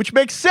 Which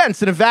makes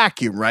sense in a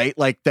vacuum, right?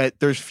 Like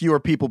that there's fewer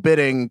people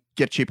bidding,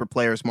 get cheaper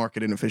players,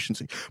 market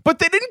inefficiency. But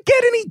they didn't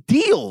get any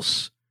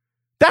deals.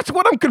 That's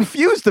what I'm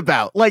confused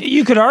about. Like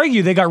you could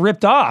argue they got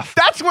ripped off.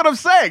 That's what I'm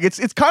saying.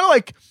 It's kind of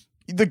like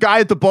the guy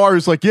at the bar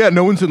is like, yeah,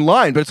 no one's in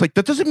line. But it's like,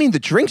 that doesn't mean the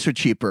drinks are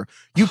cheaper.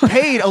 You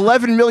paid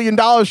 $11 million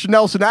for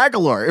Nelson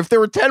Aguilar. If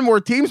there were 10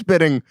 more teams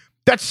bidding,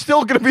 that's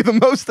still going to be the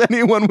most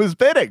anyone was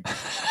bidding.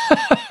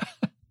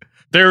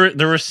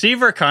 The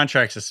receiver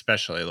contracts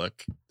especially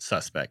look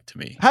suspect to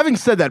me. Having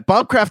said that,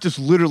 Bob Kraft is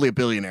literally a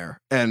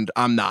billionaire, and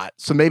I'm not.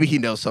 So maybe he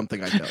knows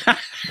something I don't.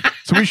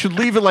 So we should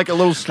leave it like a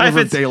little sliver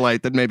of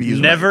daylight that maybe he's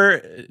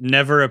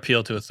never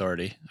appeal to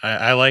authority.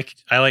 I like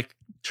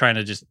trying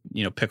to just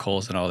pick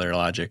holes in all their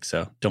logic.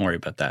 So don't worry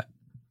about that.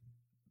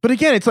 But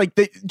again, it's like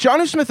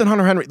Jonnu Smith and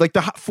Hunter Henry, like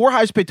the 4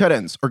 highest paid tight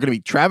ends are going to be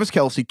Travis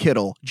Kelce,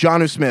 Kittle,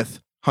 Jonnu Smith,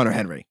 Hunter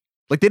Henry.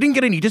 Like they didn't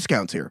get any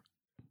discounts here.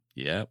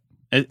 Yeah.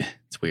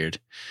 It's weird.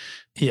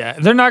 Yeah,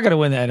 they're not going to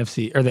win the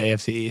NFC or the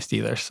AFC East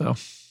either. So,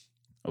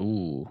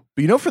 Ooh.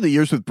 But for the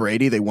years with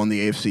Brady, they won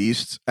the AFC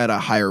East at a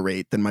higher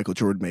rate than Michael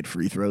Jordan made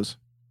free throws.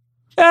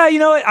 you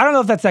know what? I don't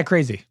know if that's that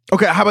crazy.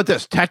 Okay, how about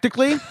this?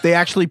 Technically, they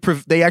actually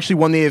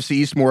won the AFC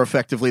East more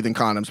effectively than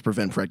condoms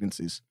prevent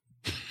pregnancies.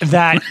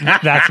 That's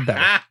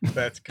better.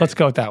 That's good. Let's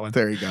go with that one.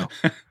 There you go.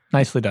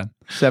 Nicely done.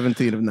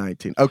 17 of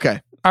 19.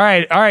 Okay. All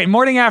right.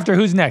 Morning after.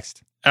 Who's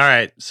next? All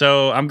right,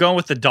 so I'm going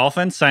with the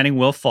Dolphins signing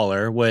Will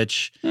Fuller,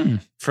 which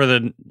for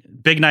the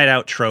big night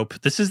out trope,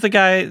 this is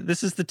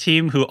the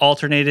team who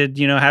alternated,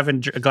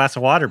 having a glass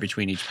of water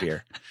between each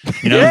beer.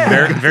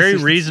 Very, very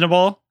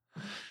reasonable.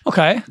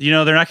 Okay.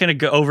 They're not going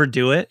to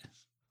overdo it.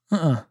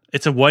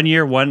 It's a 1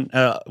 year,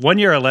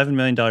 $11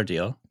 million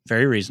deal.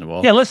 Very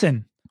reasonable. Yeah,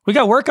 listen, we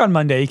got work on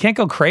Monday. You can't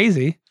go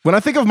crazy. When I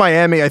think of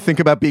Miami, I think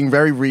about being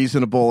very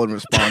reasonable and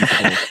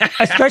responsible.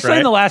 Especially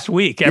in the last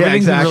week.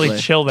 Everything's been really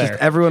chill there.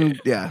 Just everyone,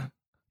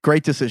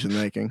 great decision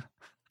making.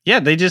 Yeah,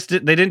 they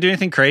didn't do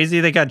anything crazy.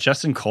 They got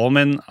Justin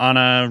Coleman on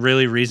a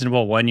really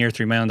reasonable 1 year,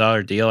 $3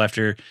 million deal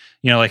after,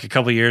 like a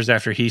couple years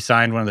after he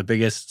signed one of the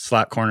biggest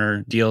slot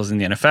corner deals in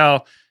the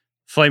NFL,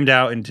 flamed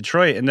out in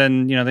Detroit. And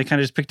then, they kind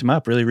of just picked him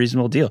up. Really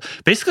reasonable deal.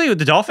 Basically,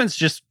 the Dolphins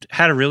just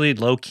had a really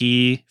low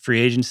key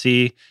free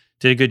agency,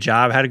 did a good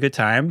job, had a good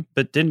time,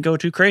 but didn't go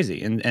too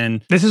crazy.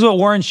 And this is what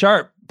Warren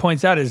Sharp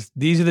points out is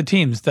these are the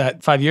teams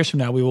that 5 years from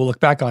now we will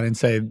look back on and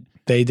say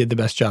they did the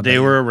best job. They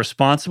were a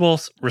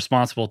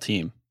responsible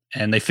team,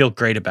 and they feel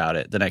great about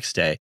it the next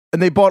day.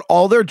 And they bought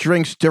all their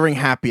drinks during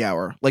happy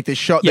hour. Like they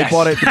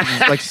bought it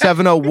like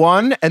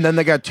 7:01, and then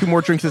they got 2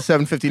 more drinks at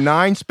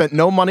 7:59. Spent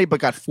no money, but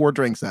got 4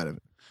 drinks out of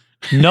it.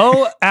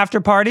 No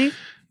after party.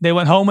 They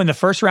went home in the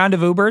first round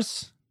of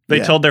Ubers. They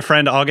told their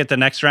friend, "I'll get the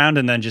next round,"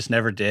 and then just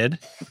never did.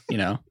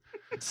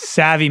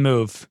 Savvy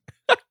move.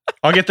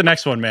 I'll get the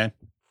next one, man.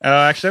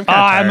 Actually,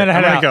 I'm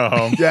gonna go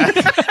home. Yeah.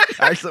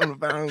 Actually,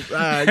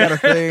 I got a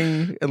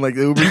thing, and like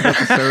Uber's got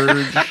the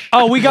surge.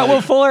 Oh, we got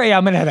Will Fuller? Yeah,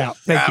 I'm gonna head out.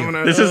 Thank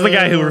you. This is the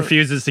guy who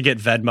refuses to get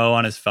Venmo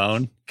on his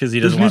phone because he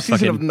doesn't want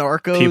fucking of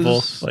Narcos.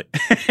 People.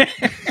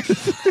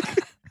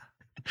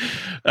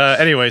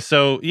 Anyway,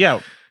 so yeah.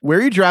 Where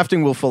are you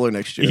drafting Will Fuller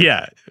next year?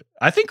 Yeah.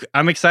 I think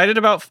I'm excited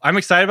about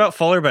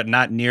Fuller, but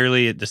not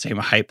nearly at the same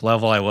hype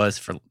level I was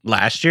for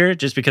last year,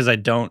 just because I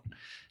don't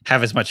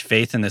have as much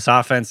faith in this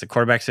offense. The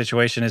quarterback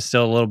situation is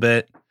still a little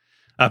bit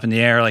up in the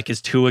air. Like,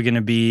 is Tua going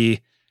to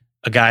be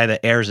a guy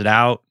that airs it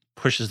out,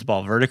 pushes the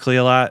ball vertically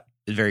a lot,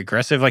 is very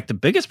aggressive? Like, the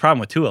biggest problem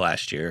with Tua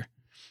last year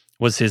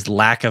was his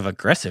lack of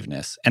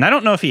aggressiveness. And I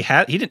don't know if he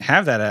didn't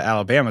have that at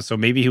Alabama. So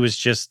maybe he was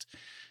just,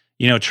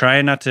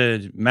 trying not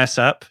to mess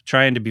up,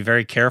 trying to be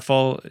very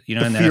careful. The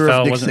in the fear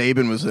NFL of Nick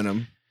Saban was in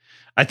him.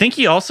 I think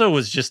he also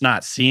was just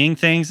not seeing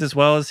things as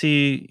well as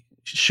he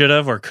should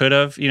have or could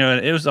have.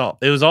 It was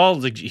all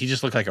like he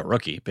just looked like a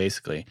rookie,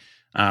 basically.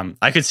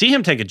 I could see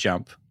him take a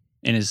jump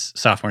in his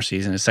sophomore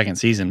season, his second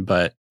season,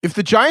 but if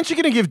the Giants are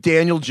going to give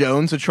Daniel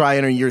Jones a try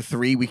in year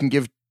 3, we can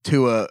give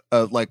Tua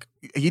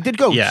he did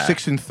go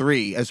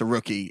 6-3 as a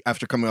rookie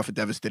after coming off a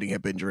devastating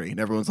hip injury, and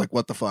everyone's like,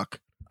 "What the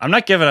fuck?" I'm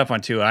not giving up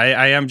on Tua.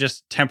 I am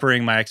just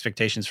tempering my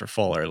expectations for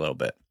Fuller a little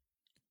bit.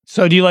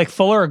 So, do you like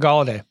Fuller or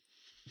Galladay?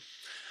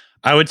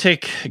 I would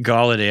take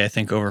Galladay, I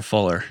think, over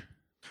Fuller.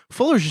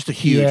 Fuller's just a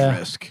huge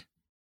risk.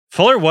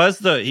 Fuller was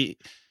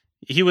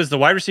he was the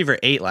wide receiver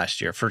 8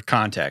 last year, for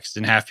context,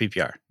 in half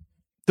PPR.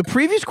 The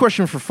previous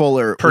question for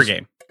Fuller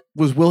game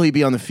was, will he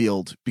be on the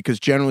field? Because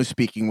generally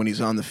speaking, when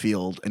he's on the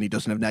field and he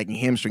doesn't have nagging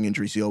hamstring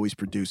injuries, he always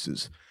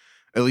produces,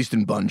 at least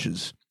in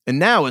bunches. And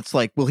now it's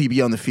like, will he be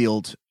on the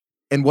field,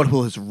 and what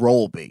will his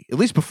role be? At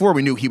least before,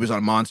 we knew he was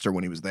on Monster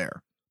when he was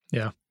there.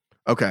 Yeah.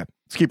 Okay,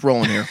 let's keep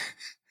rolling here.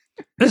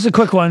 This is a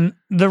quick one.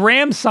 The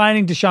Rams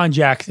signing Deshaun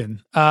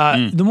Jackson.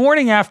 The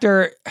morning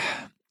after,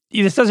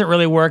 this doesn't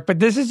really work, but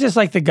this is just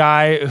like the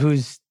guy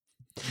who's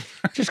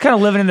just kind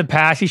of living in the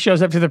past. He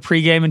shows up to the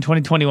pregame in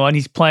 2021.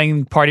 He's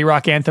playing Party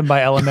Rock Anthem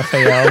by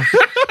LMFAO.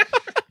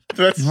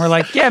 And we're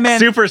like, yeah, man.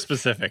 Super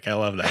specific. I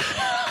love that.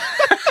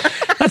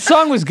 That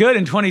song was good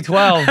in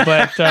 2012,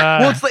 but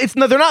well,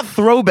 they're not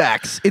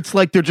throwbacks. It's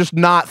like they're just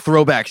not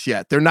throwbacks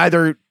yet. They're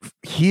neither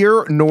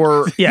here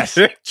nor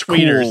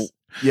tweeters. Cool.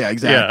 Yeah,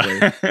 exactly.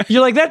 Yeah.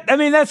 You're like that. I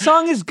mean, that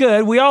song is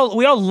good. We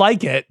all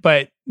like it,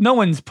 but no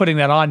one's putting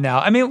that on now.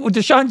 I mean,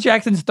 Deshaun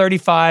Jackson's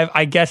 35.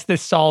 I guess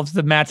this solves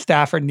the Matt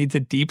Stafford needs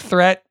a deep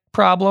threat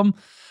problem,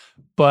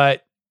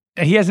 but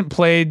he hasn't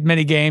played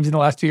many games in the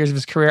last 2 years of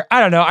his career. I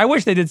don't know. I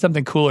wish they did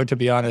something cooler, to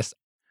be honest.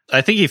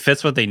 I think he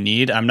fits what they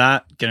need. I'm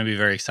not going to be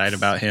very excited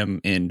about him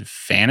in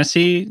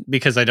fantasy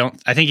because I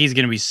think he's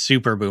going to be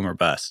super boom or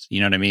bust. You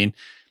know what I mean?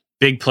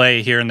 Big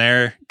play here and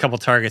there, a couple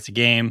targets a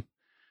game,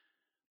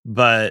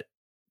 but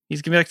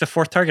he's going to be like the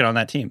 4th target on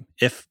that team,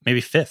 if maybe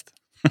 5th.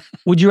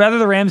 Would you rather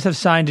the Rams have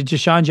signed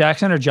Deshaun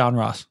Jackson or John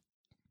Ross?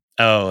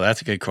 Oh,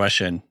 that's a good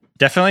question.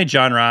 Definitely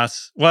John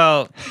Ross.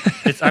 Well,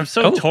 I'm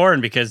so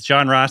torn because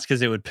John Ross,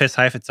 because it would piss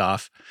Heifetz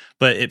off,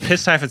 but it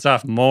pissed Heifetz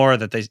off more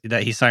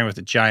that he signed with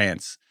the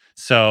Giants.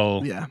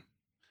 So yeah,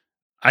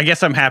 I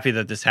guess I'm happy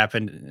that this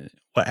happened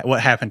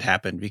what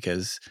happened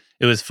because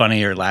it was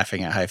funnier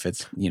laughing at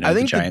Heifetz, I the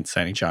think Giants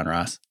signing John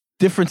Ross.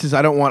 Difference is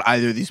I don't want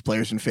either of these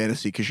players in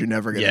fantasy because you're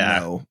never going to Yeah.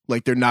 know.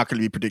 Like, they're not going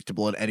to be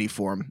predictable in any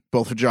form,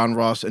 both for John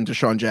Ross and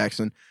Deshaun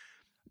Jackson.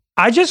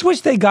 I just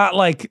wish they got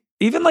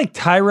even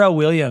Tyrell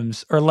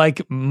Williams or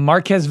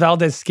Marquez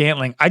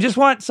Valdez-Scantling. I just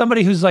want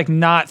somebody who's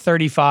not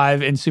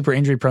 35 and super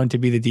injury prone to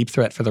be the deep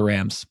threat for the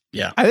Rams.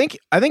 Yeah. I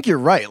think you're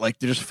right.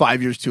 They're just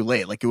 5 years too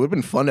late. It would have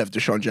been fun to have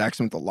Deshaun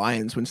Jackson with the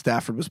Lions when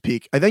Stafford was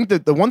peak. I think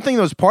that the one thing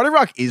was Party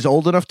Rock is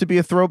old enough to be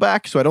a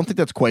throwback, so I don't think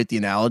that's quite the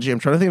analogy. I'm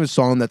trying to think of a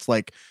song that's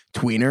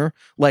tweener.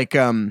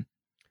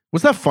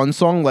 What's that fun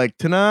song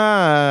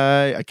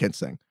Tonight? I can't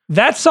sing.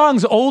 That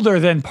song's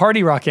older than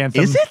Party Rock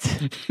Anthem. Is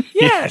it?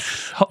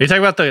 Yes. You're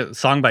talking about the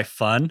song by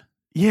Fun?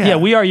 Yeah,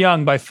 We Are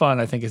Young by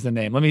Fun, I think is the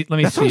name. Let me that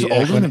see. That song's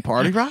older than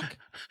Party Rock?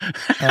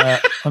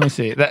 Let me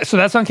see. So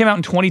that song came out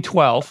in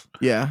 2012.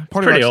 Yeah.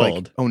 Party Rock's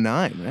old.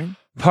 09, right?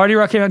 Party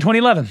Rock came out in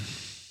 2011.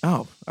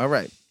 Oh, all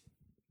right.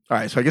 All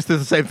right, so I guess they're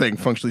the same thing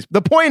functionally.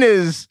 The point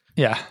is...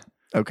 Yeah.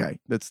 Okay,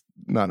 that's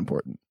not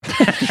important.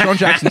 Deshaun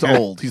Jackson's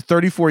old. He's a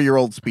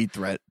 34-year-old speed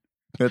threat.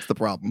 That's the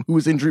problem. Who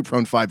was injury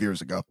prone 5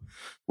 years ago?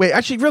 Wait,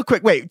 actually, real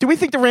quick. Wait, do we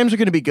think the Rams are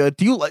going to be good?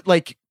 Do you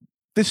like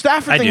the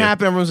Stafford thing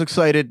happened? Everyone's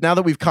excited. Now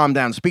that we've calmed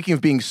down, speaking of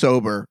being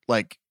sober,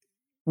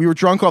 we were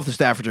drunk off the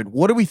Stafford trade.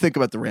 What do we think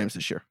about the Rams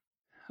this year?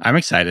 I'm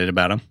excited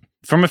about them.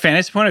 From a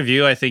fantasy point of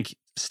view, I think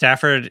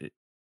Stafford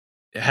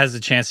has the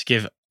chance to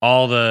give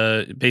all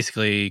the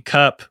basically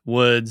Kupp,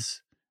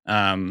 Woods,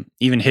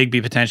 even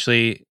Higbee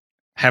potentially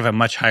have a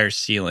much higher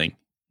ceiling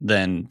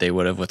than they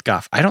would have with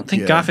Goff. I don't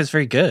think Goff is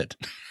very good.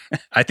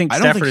 I think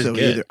Stafford is good.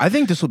 Either. I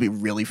think this will be a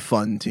really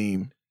fun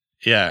team.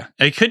 Yeah.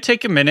 It could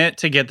take a minute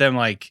to get them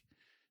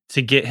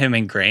to get him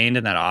ingrained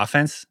in that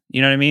offense.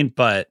 You know what I mean?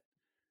 But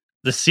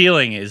the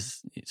ceiling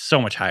is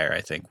so much higher, I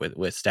think,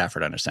 with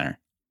Stafford under center.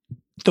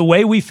 The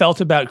way we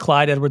felt about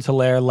Clyde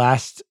Edwards-Helaire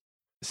last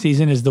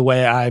season is the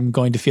way I'm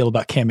going to feel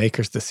about Cam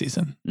Akers this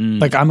season. I'm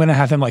going to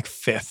have him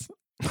fifth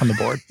on the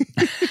board.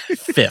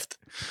 Fifth.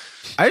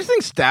 I just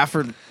think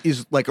Stafford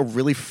is a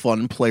really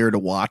fun player to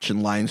watch,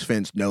 and Lions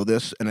fans know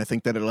this. And I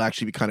think that it'll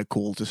actually be kind of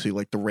cool to see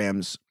the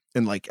Rams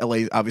and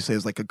LA obviously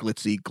has a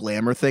glitzy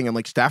glamour thing,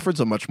 and Stafford's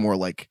a much more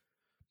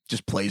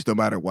just plays no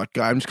matter what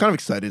guy. I'm just kind of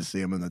excited to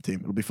see him in the team.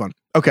 It'll be fun.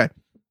 Okay,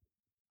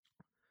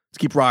 let's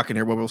keep rocking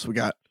here. What else we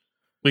got?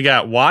 We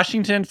got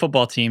Washington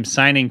football team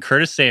signing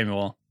Curtis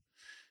Samuel,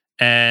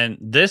 and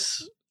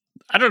this.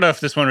 I don't know if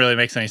this one really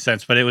makes any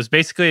sense, but it was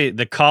basically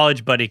the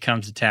college buddy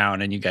comes to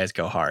town and you guys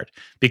go hard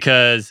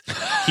because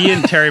he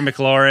and Terry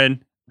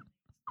McLaurin,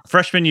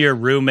 freshman year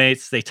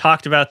roommates, they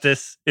talked about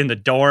this in the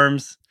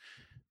dorms.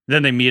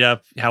 Then they meet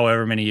up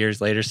however many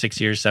years later,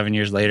 6 years, 7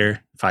 years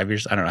later, 5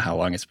 years. I don't know how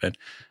long it's been.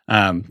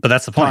 But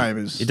that's the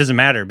point. It doesn't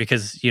matter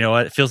because you know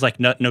what? It feels like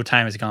no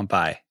time has gone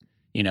by.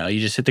 You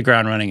just hit the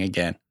ground running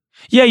again.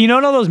 Yeah, in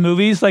all those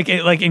movies,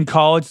 in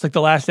college, the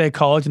last day of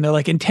college, and they're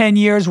in 10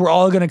 years, we're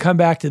all going to come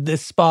back to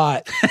this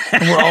spot,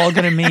 and we're all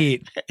going to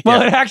meet.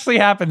 Well, It actually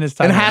happened this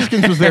time. And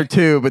Haskins was there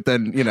too, but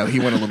then, he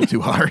went a little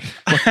too hard.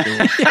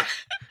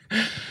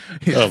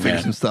 He figured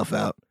some stuff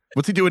out.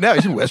 What's he doing now?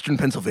 He's in Western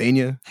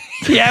Pennsylvania.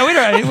 Yeah, we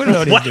don't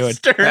know what he's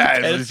doing.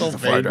 It's just a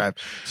far drive.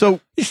 So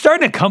he's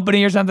starting a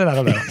company or something? I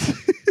don't know.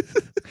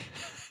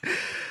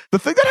 The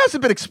thing that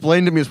hasn't been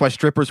explained to me is why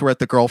strippers were at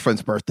the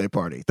girlfriend's birthday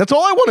party. That's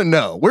all I want to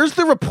know. Where's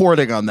the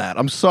reporting on that?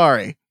 I'm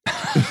sorry.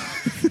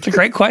 It's a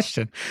great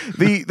question.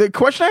 The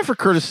question I have for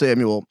Curtis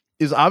Samuel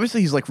is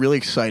obviously he's really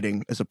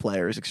exciting as a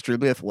player. He's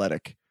extremely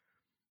athletic.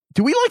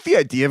 Do we like the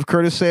idea of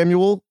Curtis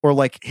Samuel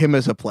or him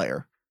as a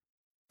player?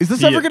 Is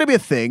this ever going to be a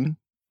thing?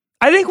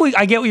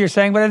 I get what you're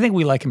saying, but I think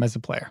we like him as a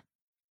player.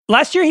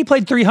 Last year, he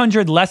played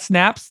 300 less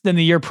snaps than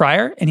the year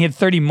prior, and he had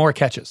 30 more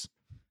catches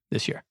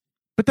this year.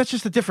 But that's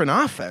just a different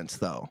offense,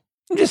 though.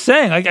 I'm just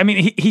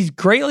saying, he's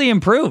greatly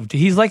improved.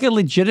 He's a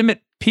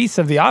legitimate piece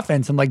of the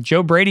offense, and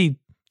Joe Brady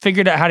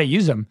figured out how to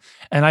use him.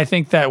 And I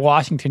think that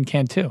Washington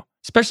can too,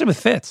 especially with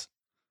Fitz.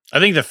 I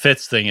think the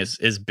Fitz thing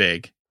is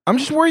big. I'm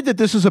just worried that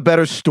this is a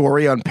better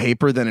story on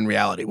paper than in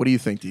reality. What do you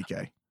think,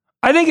 DK?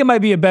 I think it might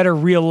be a better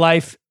real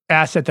life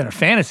asset than a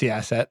fantasy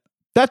asset.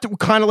 That's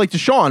kind of like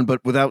Deshaun,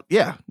 but without,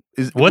 yeah.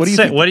 What do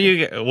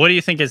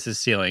you think is his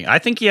ceiling? I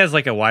think he has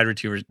a wide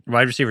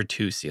receiver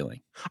 2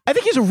 ceiling. I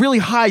think he has a really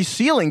high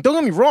ceiling. Don't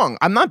get me wrong.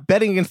 I'm not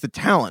betting against the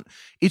talent.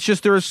 It's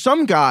just there are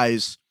some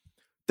guys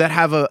that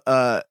have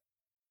a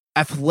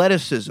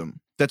athleticism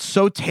that's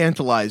so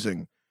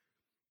tantalizing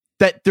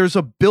that there's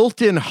a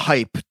built-in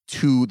hype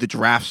to the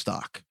draft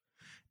stock,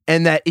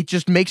 and that it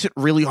just makes it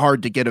really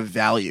hard to get a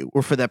value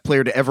or for that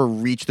player to ever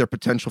reach their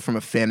potential from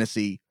a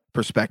fantasy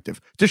perspective.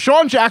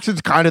 Deshaun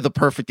Jackson's kind of the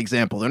perfect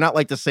example. They're not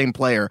the same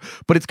player,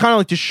 but it's kind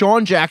of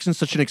Deshaun Jackson's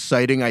such an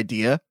exciting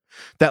idea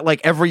that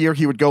every year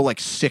he would go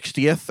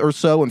 60th or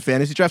so in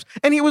fantasy drafts,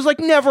 and he was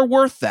never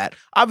worth that.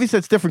 Obviously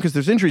that's different because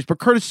there's injuries, but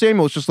Curtis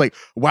Samuel is just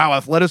wow,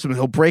 athleticism,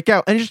 he'll break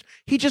out, and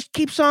he just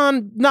keeps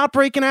on not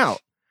breaking out.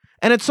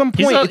 And at some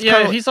point,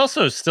 he's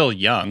also still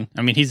young.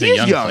 He's a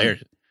young player.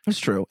 That's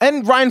true.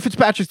 And Ryan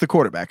Fitzpatrick's the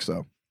quarterback,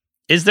 so.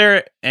 Is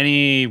there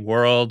any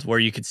world where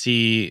you could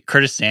see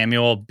Curtis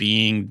Samuel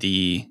being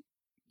the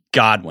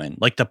Godwin,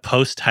 like the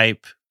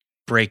post-hype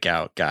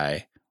breakout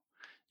guy?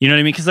 You know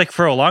what I mean? Because like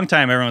for a long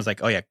time, everyone was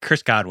like, oh yeah,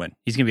 Chris Godwin,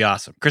 he's going to be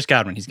awesome. Chris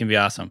Godwin, he's going to be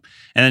awesome.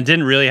 And it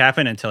didn't really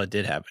happen until it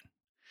did happen.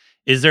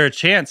 Is there a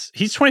chance?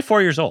 He's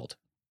 24 years old.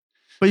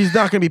 But he's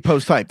not going to be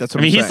post-hype. That's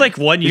what I'm saying. He's like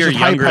 1 year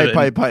younger.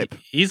 Hype.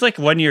 He's like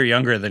 1 year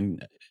younger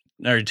than,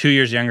 or 2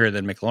 years younger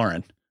than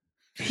McLaurin.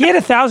 He had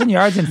 1,000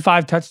 yards and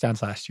 5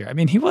 touchdowns last year. I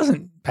mean, he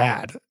wasn't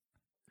bad.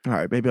 All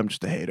right, maybe I'm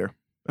just a hater.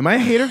 Am I a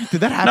hater?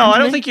 Did that happen? No, to I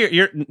don't me? think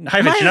you're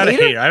not a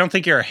hater. I don't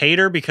think you're a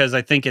hater because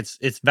I think it's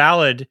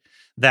valid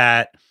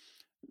that,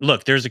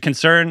 look, there's a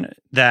concern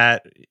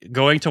that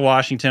going to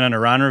Washington under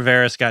Ron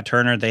Rivera, Scott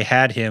Turner, they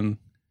had him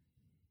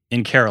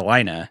in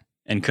Carolina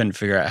and couldn't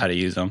figure out how to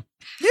use him.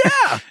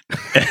 Yeah.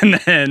 And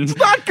then it's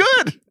not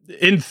good.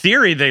 In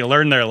theory, they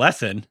learned their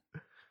lesson.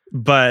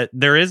 But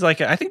there is I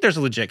think there's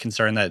a legit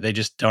concern that they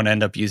just don't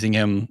end up using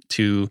him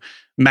to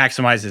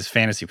maximize his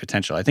fantasy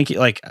potential. I think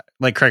like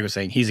Craig was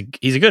saying, he's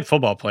a good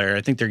football player.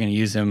 I think they're going to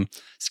use him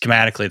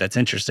schematically. That's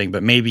interesting,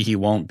 but maybe he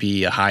won't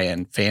be a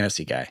high-end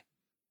fantasy guy.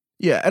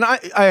 Yeah, and I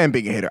am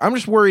being a hater. I'm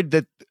just worried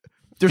that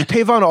there's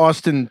Tavon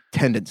Austin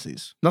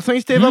tendencies. Nothing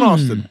against Tavon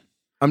Austin.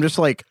 I'm just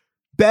like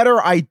better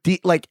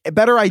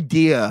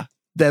idea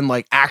than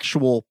like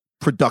actual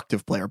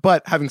productive player.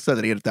 But having said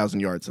that, he had 1,000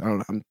 yards. I don't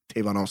know. I'm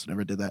Tavon Austin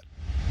never did that.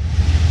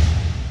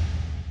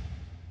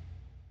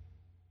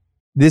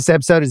 This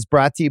episode is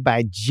brought to you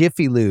by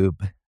Jiffy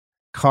Lube.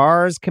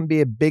 Cars can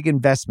be a big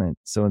investment,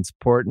 so it's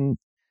important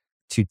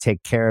to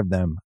take care of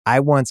them.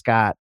 I once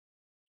got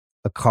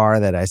a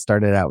car that I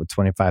started out with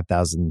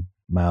 25,000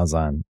 miles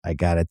on. I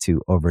got it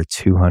to over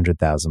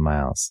 200,000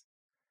 miles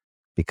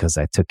because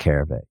I took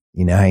care of it.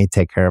 You know how you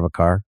take care of a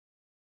car?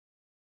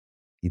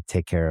 You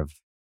take care of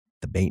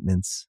the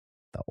maintenance,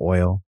 the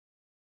oil,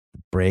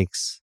 the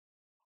brakes,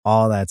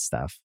 all that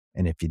stuff.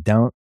 And if you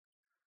don't,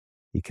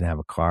 you can have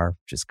a car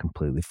just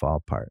completely fall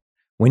apart.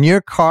 When your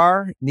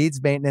car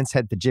needs maintenance,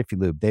 head to Jiffy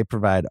Lube. They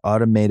provide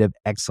automotive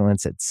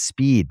excellence at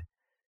speed.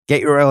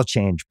 Get your oil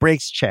change,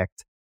 brakes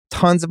checked,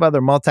 tons of other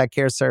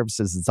multi-care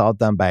services. It's all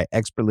done by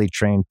expertly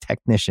trained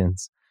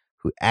technicians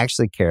who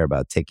actually care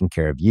about taking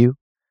care of you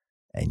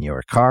and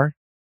your car.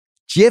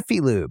 Jiffy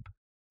Lube,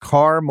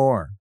 car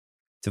more.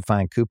 To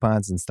find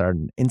coupons and start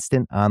an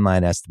instant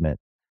online estimate,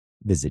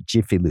 visit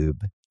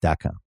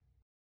jiffylube.com.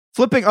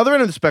 Flipping other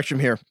end of the spectrum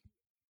here.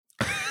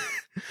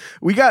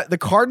 We got the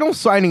Cardinals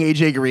signing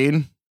AJ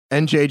Green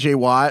and JJ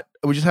Watt.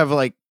 We just have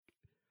like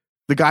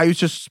the guy who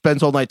just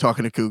spends all night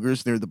talking to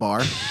Cougars near the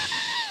bar.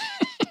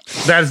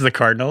 That is the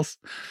Cardinals.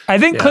 I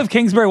think Cliff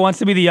Kingsbury wants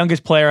to be the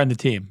youngest player on the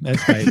team.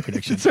 That's my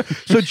prediction. So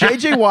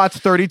JJ Watt's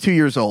 32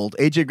 years old.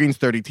 AJ Green's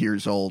 32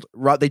 years old.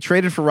 They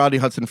traded for Rodney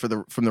Hudson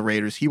from the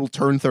Raiders. He will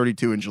turn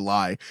 32 in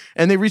July.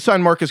 And they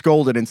re-signed Marcus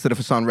Golden instead of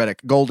Hassan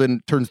Reddick.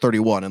 Golden turns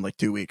 31 in like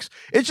 2 weeks.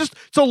 It's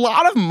a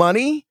lot of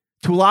money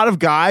to a lot of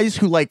guys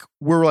who like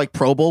were like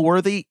Pro Bowl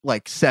worthy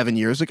like 7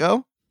 years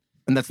ago.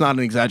 And that's not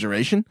an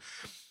exaggeration.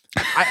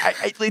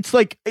 It's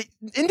like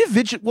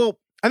individual. Well,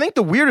 I think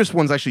the weirdest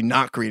one's actually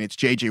not Green. It's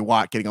JJ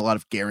Watt getting a lot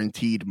of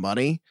guaranteed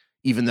money,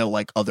 even though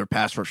like other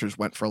pass rushers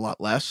went for a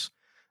lot less.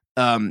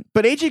 But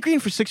AJ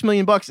Green for $6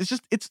 million,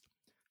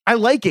 I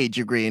like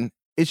AJ Green.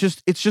 It's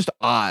just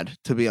odd,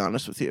 to be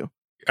honest with you.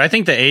 I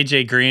think the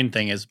AJ Green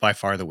thing is by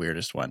far the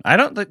weirdest one.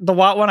 The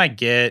Watt one I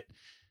get,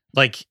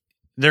 like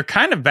they're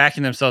kind of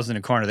backing themselves in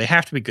a corner. They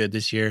have to be good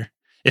this year.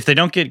 If they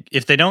don't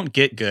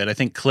get good, I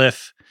think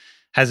Cliff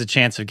has a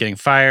chance of getting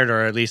fired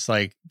or at least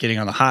like getting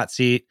on the hot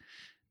seat.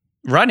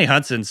 Rodney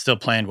Hudson's still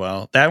playing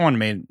well. That one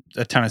made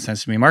a ton of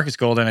sense to me. Marcus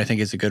Golden, I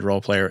think, is a good role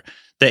player.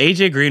 The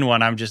AJ Green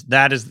one,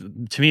 that is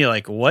to me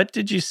like, what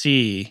did you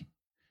see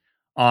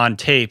on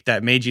tape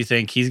that made you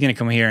think he's going to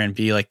come here and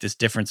be like this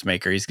difference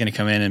maker? He's going to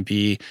come in and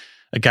be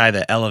a guy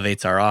that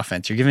elevates our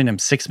offense. You're giving him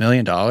 $6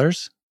 million.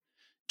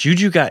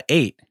 Juju got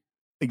 8.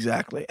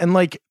 Exactly. And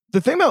like the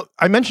thing about,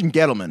 I mentioned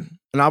Gettleman,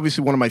 and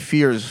obviously one of my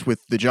fears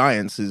with the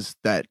Giants is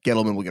that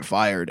Gettleman will get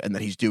fired and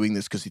that he's doing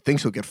this because he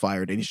thinks he'll get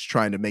fired and he's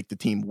trying to make the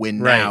team win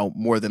now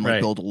more than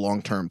like build a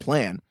long-term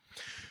plan.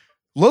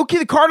 Low-key,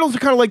 the Cardinals are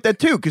kind of like that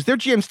too because their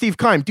GM Steve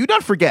Keim, do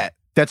not forget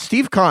that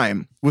Steve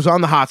Keim was on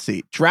the hot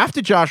seat,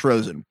 drafted Josh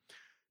Rosen.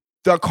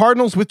 The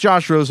Cardinals with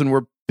Josh Rosen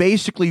were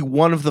basically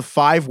one of the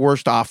 5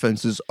 worst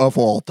offenses of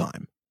all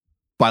time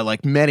by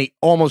like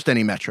almost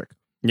any metric.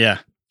 Yeah.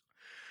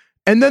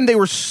 And then they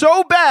were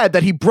so bad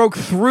that he broke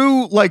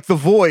through like the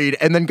void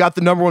and then got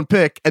the number 1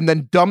 pick and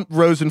then dumped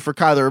Rosen for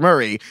Kyler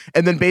Murray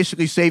and then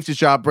basically saves his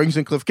job, brings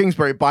in Cliff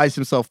Kingsbury, buys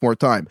himself more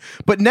time.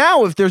 But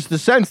now if there's the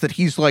sense that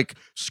he's like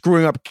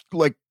screwing up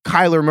like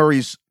Kyler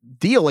Murray's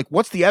deal, like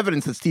what's the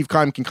evidence that Steve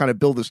Keim can kind of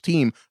build this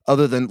team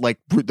other than like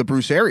the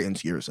Bruce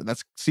Arians years? And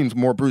that seems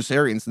more Bruce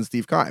Arians than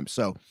Steve Keim.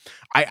 So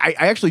I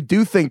actually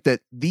do think that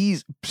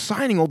these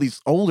signing all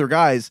these older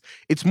guys,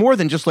 it's more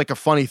than just like a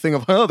funny thing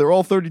of, they're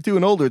all 32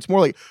 and older. It's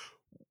more like,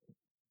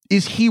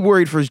 Is he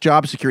worried for his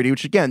job security?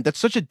 Which, again, that's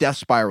such a death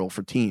spiral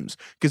for teams.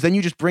 Because then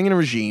you just bring in a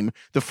regime.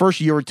 The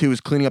first year or two is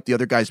cleaning up the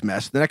other guy's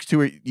mess. The next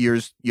 2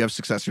 years, you have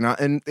success or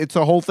not. And it's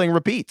a whole thing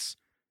repeats.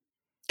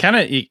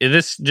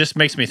 This just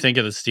makes me think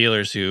of the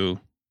Steelers who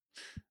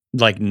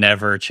like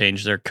never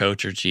change their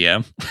coach or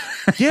GM.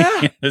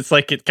 Yeah. It's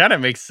like, it kind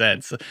of makes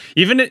sense.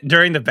 Even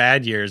during the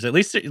bad years, at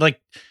least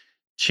like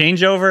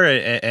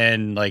changeover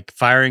and like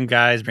firing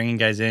guys, bringing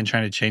guys in,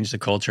 trying to change the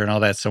culture and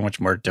all that's so much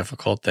more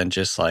difficult than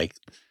just like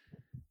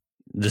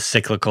the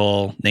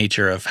cyclical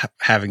nature of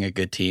having a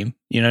good team.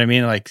 You know what I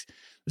mean? Like,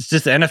 it's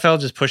just the NFL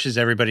just pushes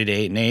everybody to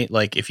 8-8.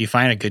 Like, if you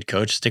find a good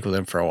coach, stick with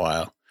him for a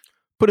while.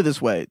 Put it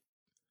this way.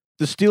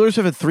 The Steelers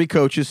have had 3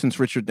 coaches since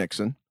Richard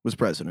Nixon was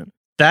president.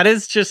 That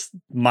is just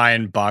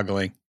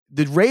mind-boggling.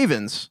 The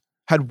Ravens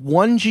had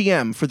 1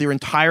 GM for their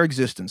entire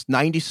existence,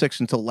 96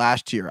 until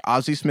last year.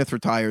 Ozzie Smith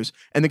retires,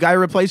 and the guy who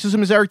replaces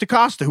him is Eric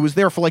DaCosta, who was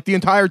there for like the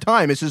entire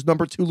time as his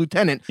number 2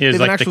 lieutenant. He was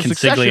they have like an the actual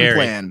succession consigliere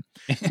plan.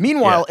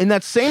 Meanwhile, in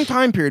that same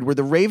time period where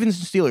the Ravens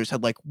and Steelers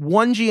had like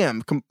 1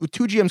 GM,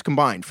 2 GMs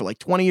combined for like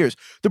 20 years,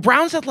 the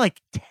Browns had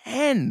like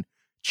 10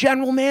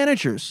 general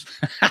managers.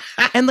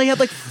 And they had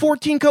like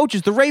 14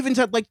 coaches. The Ravens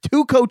had like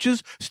 2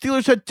 coaches.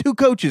 Steelers had 2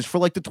 coaches for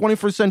like the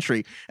 21st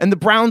century. And the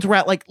Browns were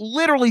at like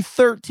literally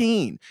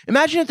 13.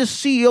 Imagine if the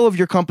CEO of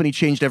your company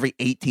changed every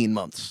 18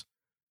 months.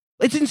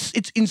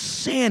 It's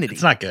insanity.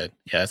 It's not good.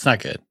 Yeah, it's not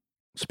good.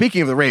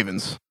 Speaking of the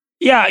Ravens.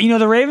 Yeah,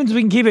 the Ravens,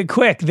 we can keep it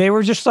quick. They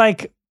were just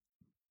like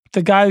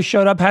the guy who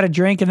showed up, had a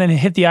drink, and then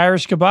hit the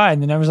Irish goodbye.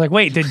 And then I was like,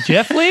 wait, did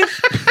Jeff leave?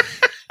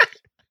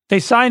 They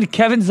signed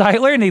Kevin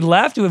Zeitler and he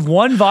left with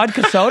 1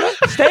 vodka soda?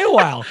 Stay a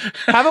while.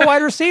 Have a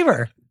wide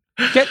receiver.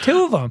 Get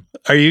 2 of them.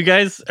 Are you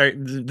guys,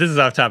 this is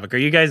off topic. Are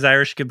you guys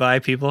Irish goodbye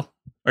people?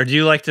 Or do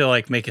you like to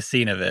like make a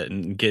scene of it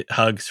and get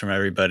hugs from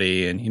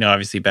everybody? And,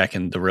 obviously back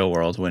in the real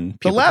world when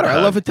people the latter, I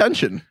love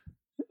attention.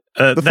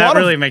 That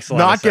really makes a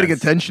lot of sense. Not getting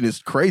attention is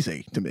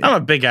crazy to me. I'm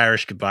a big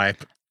Irish goodbye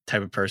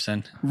type of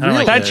person.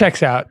 Really? That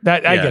checks out. I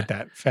get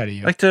that. Fat of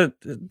you.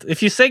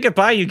 If you say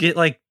goodbye, you get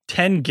like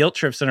 10 guilt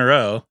trips in a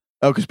row.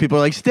 Oh, because people are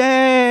like,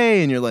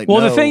 stay, and you're like, well,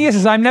 no. The thing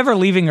is I'm never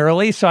leaving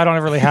early, so I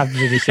don't really have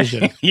the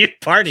decision. You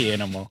party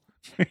animal.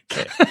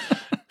 Okay.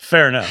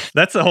 Fair enough.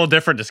 That's a whole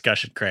different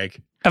discussion,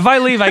 Craig. If I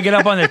leave, I get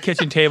up on the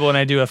kitchen table and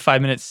I do a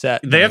 5-minute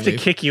set. They have to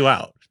kick you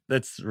out.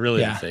 That's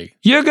really the thing.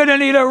 You're going to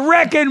need a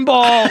wrecking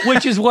ball,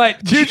 which is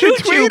what Juju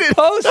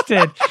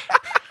posted.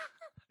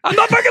 I'm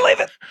not fucking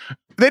leaving.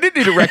 They didn't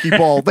need a wrecking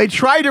ball. They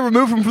tried to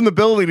remove him from the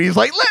building. He's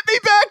like, let me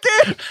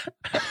back in.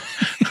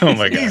 Oh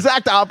my God. The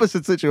exact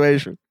opposite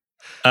situation.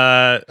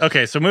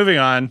 Okay, so moving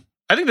on.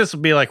 I think this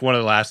will be like one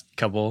of the last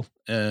couple.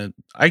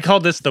 I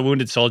called this the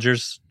Wounded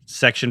Soldiers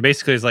section.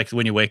 Basically, it's like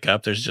when you wake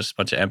up, there's just a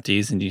bunch of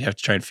empties, and you have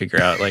to try and figure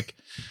out, like,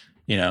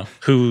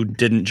 who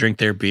didn't drink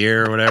their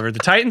beer or whatever. The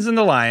Titans and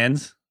the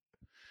Lions.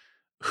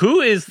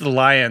 Who is the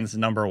Lions'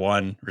 number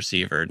 1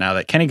 receiver now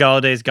that Kenny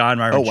Galladay is gone,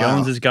 Marvin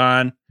Jones is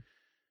gone?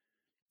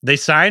 They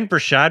signed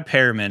Brashad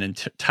Perriman and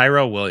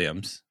Tyrell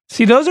Williams.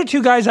 See, those are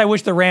 2 guys I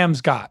wish the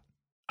Rams got.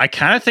 I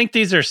kind of think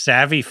these are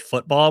savvy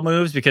football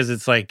moves because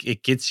it's like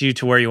it gets you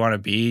to where you want to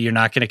be. You're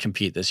not going to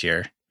compete this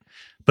year,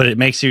 but it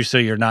makes you so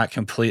you're not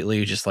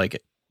completely just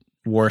like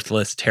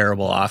worthless,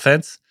 terrible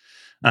offense.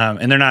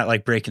 And they're not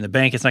like breaking the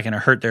bank. It's not going to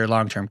hurt their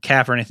long-term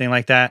cap or anything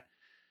like that.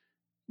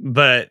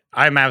 But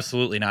I'm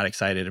absolutely not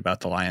excited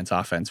about the Lions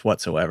offense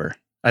whatsoever.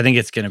 I think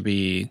it's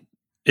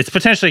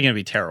potentially going to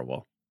be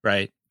terrible,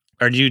 right?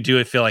 Or do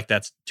you feel like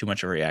that's too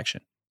much of a reaction?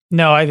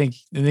 No, I think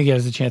it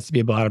has a chance to be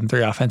a bottom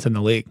 3 offense in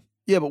the league.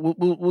 Yeah, but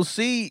we'll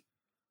see.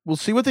 We'll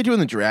see what they do in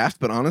the draft.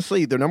 But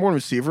honestly, their number 1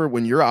 receiver,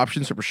 when your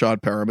options are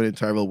Brashad Perriman and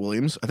Tyrell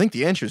Williams, I think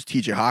the answer is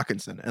TJ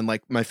Hawkinson. And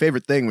like my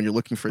favorite thing when you're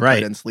looking for a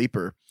tight end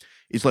sleeper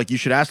is like you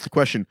should ask the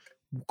question: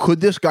 could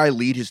this guy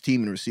lead his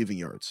team in receiving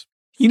yards?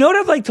 You know what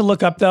I'd like to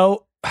look up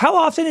though? How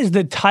often is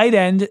the tight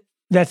end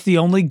that's the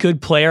only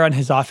good player on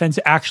his offense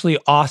actually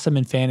awesome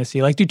in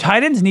fantasy? Like, do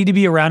tight ends need to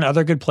be around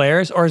other good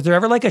players, or is there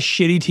ever like a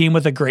shitty team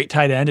with a great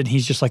tight end and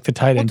he's just like the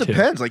tight end too? It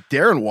depends. Like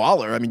Darren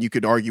Waller. I mean, you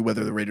could argue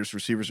whether the Raiders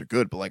receivers are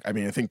good, but like, I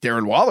mean, I think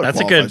Darren Waller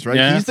qualifies, right?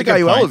 Yeah, he's the guy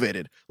who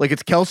elevated. Like,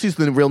 it's Kelsey's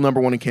the real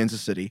number 1 in Kansas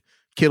City.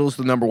 Kittle's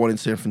the number 1 in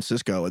San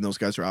Francisco, and those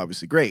guys are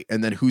obviously great.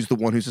 And then who's the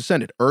one who's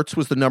ascended? Ertz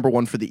was the number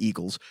 1 for the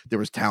Eagles. There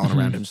was talent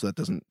around him, so that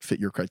doesn't fit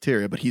your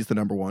criteria, but he's the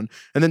number 1.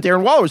 And then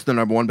Darren Waller was the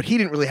number 1, but he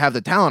didn't really have the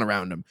talent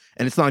around him.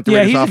 And it's not like the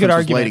Raiders offense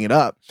was lighting it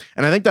up.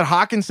 And I think that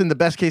Hawkinson, the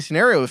best case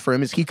scenario for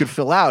him is he could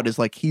fill out as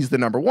like he's the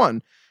number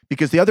 1.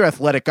 Because the other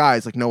athletic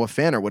guys like Noah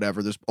Fant or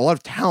whatever, there's a lot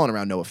of talent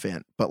around Noah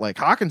Fant. But like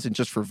Hawkinson,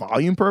 just for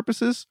volume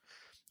purposes,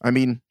 I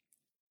mean,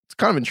 it's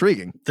kind of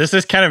intriguing. This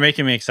is kind of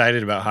making me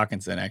excited about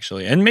Hawkinson,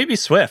 actually. And maybe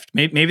Swift.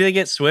 Maybe they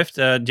get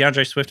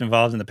DeAndre Swift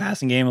involved in the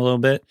passing game a little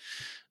bit.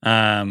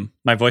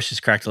 My voice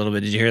just cracked a little bit.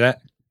 Did you hear that?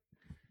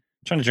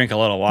 I'm trying to drink a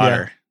little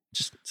water. Yeah.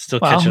 Just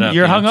still catching up.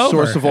 You're hungover.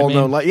 Source of all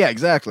known light. Yeah,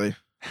 exactly.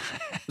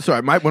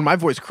 Sorry, when my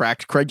voice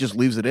cracked, Craig just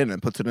leaves it in and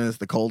puts it in as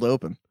the cold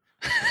open.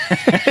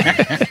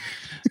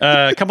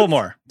 A couple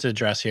more to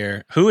address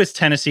here. Who is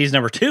Tennessee's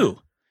number 2?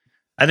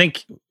 I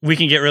think we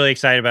can get really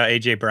excited about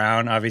A.J.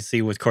 Brown,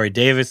 obviously, with Corey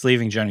Davis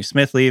leaving, Johnny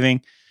Smith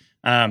leaving.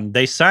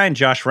 They signed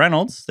Josh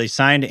Reynolds. They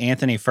signed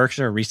Anthony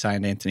Ferkser,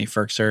 re-signed Anthony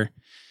Ferkser.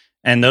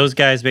 And those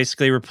guys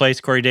basically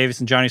replaced Corey Davis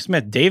and Johnny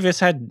Smith. Davis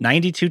had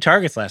 92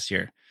 targets last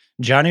year.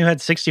 Johnny had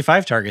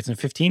 65 targets in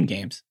 15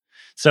 games.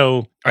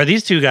 So are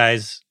these two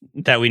guys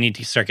that we need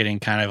to start getting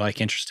kind of like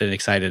interested and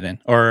excited in?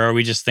 Or are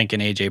we just thinking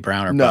A.J.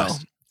 Brown or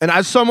bust? And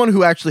as someone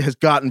who actually has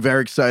gotten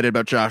very excited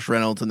about Josh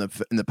Reynolds in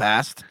the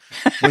past,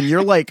 when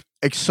you're like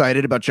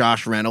excited about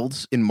Josh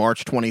Reynolds in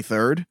March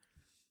 23rd,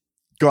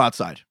 go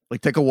outside. Like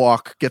take a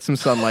walk, get some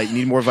sunlight, you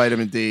need more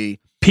vitamin D.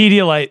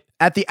 Pedialyte.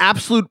 At the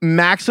absolute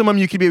maximum,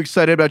 you could be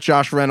excited about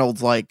Josh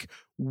Reynolds like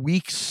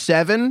week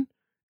 7,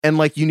 and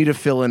like you need to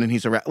fill in and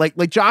he's around.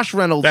 Like Josh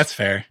Reynolds. That's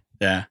fair.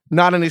 Yeah.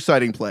 Not an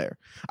exciting player.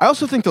 I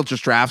also think they'll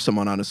just draft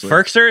someone, honestly.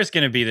 Ferkser is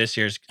going to be this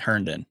year's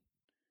Herndon.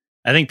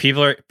 I think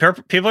people are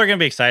going to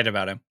be excited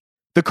about him.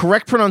 The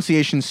correct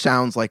pronunciation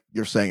sounds like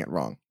you're saying it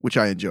wrong, which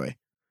I enjoy.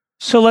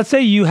 So let's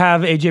say you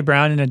have A.J.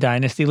 Brown in a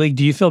dynasty league.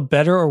 Do you feel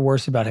better or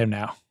worse about him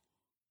now?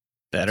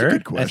 Better? That's a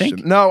good question. I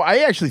think. No, I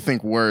actually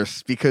think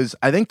worse because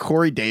I think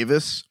Corey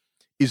Davis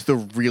is the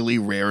really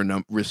rare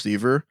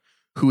receiver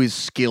who is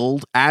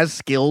skilled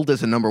as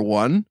a number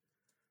 1,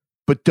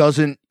 but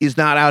is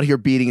not out here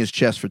beating his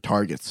chest for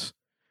targets.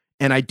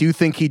 And I do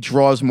think he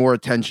draws more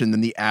attention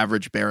than the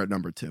average bear at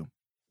number 2.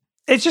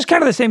 It's just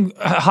kind of the same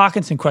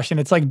Hawkinson question.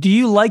 It's like, do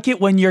you like it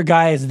when your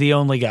guy is the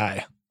only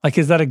guy? Like,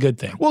 is that a good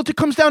thing? Well, it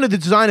comes down to the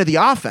design of the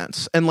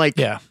offense. And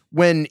like,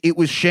 when it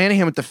was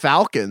Shanahan with the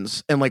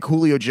Falcons and like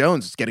Julio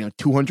Jones is getting like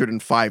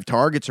 205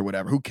 targets or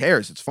whatever, who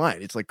cares? It's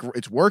fine. It's like,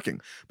 it's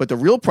working. But the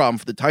real problem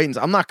for the Titans,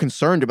 I'm not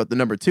concerned about the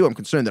number 2. I'm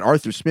concerned that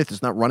Arthur Smith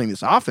is not running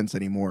this offense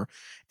anymore.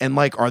 And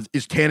like,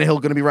 is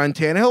Tannehill going to be running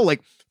Tannehill?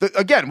 Like,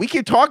 again, we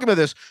keep talking about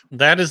this.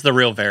 That is the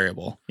real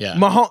variable. Yeah.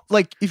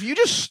 Like, if you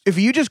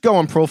just go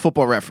on Pro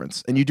Football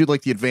Reference and you do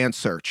like the advanced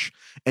search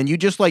and you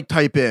just like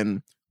type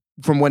in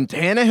from when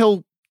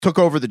Tannehill took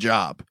over the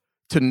job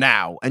to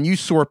now, and you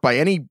sort by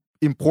any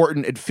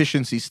important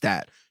efficiency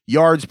stat,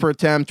 yards per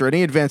attempt or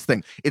any advanced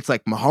thing, it's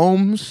like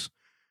Mahomes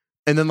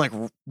and then like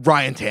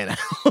Ryan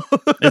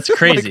Tannehill. It's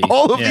crazy. Like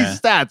all of these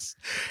stats.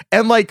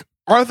 And like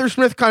Arthur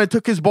Smith kind of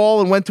took his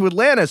ball and went to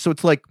Atlanta. So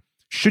it's like,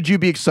 should you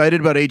be excited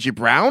about A.J.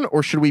 Brown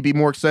or should we be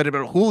more excited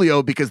about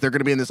Julio because they're going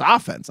to be in this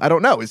offense? I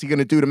don't know. Is he going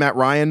to do to Matt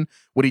Ryan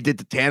what he did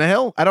to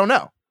Tannehill? I don't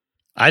know.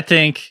 I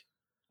think,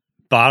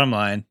 bottom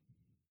line,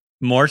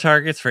 more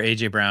targets for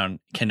A.J. Brown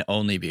can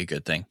only be a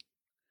good thing.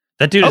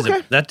 That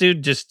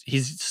dude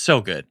he's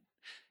so good.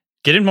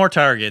 Get him more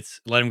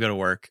targets, let him go to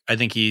work. I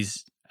think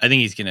he's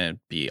going to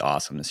be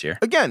awesome this year.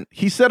 Again,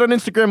 he said on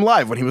Instagram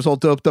Live when he was all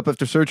doped up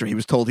after surgery, he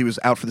was told he was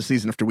out for the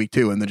season after week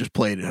 2 and then just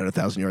played and had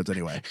 1,000 yards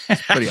anyway.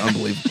 It's pretty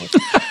unbelievable.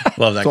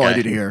 Love that That's all guy. I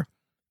need to hear.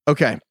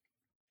 Okay.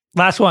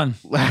 Last one.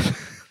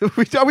 Are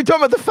we talking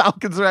about the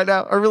Falcons right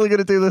now? Are we really going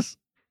to do this?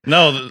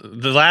 No,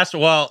 the last,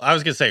 well, I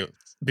was going to say,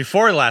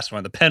 before the last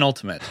one, the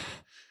penultimate,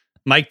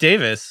 Mike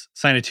Davis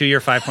signed a 2-year,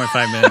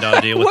 $5.5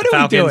 million deal with the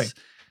Falcons.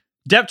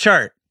 Depth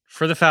chart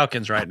for the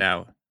Falcons right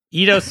now.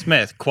 Ito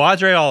Smith,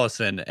 Quadre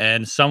Ollison,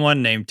 and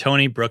someone named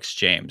Tony Brooks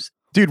James.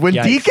 Dude, when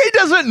DK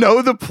doesn't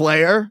know the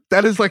player,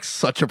 that is like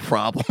such a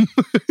problem.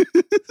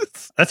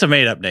 That's a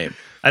made-up name.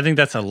 I think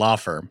that's a law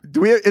firm.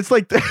 It's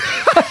like...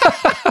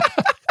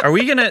 Are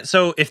we going to...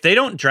 So if they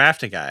don't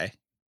draft a guy,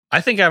 I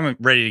think I'm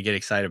ready to get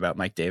excited about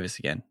Mike Davis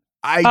again.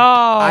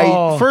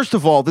 I first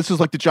of all, this is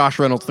like the Josh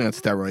Reynolds thing on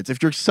steroids.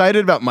 If you're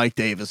excited about Mike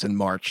Davis in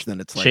March,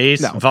 then it's like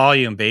chase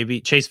volume,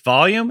 baby. Chase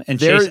volume and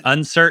chase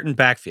uncertain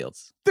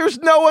backfields. There's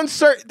no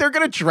uncertain. They're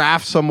gonna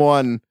draft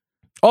someone.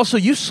 Also,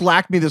 you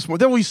slacked me this morning.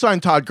 Then we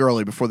signed Todd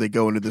Gurley before they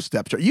go into this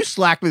depth chart. You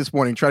slacked me this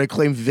morning trying to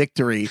claim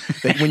victory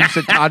that when you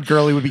said Todd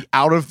Gurley would be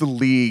out of the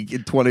league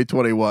in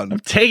 2021. I'm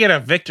taking a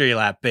victory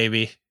lap,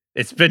 baby.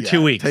 It's been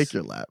 2 weeks. Take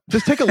your lap.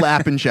 Just take a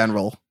lap in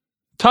general.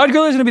 Todd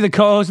Gurley is going to be the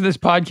co-host of this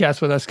podcast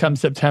with us come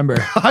September.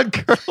 Todd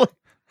Gurley.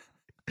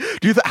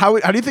 How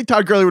do you think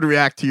Todd Gurley would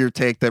react to your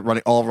take that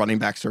all running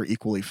backs are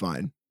equally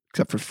fine,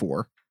 except for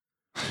 4?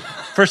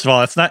 First of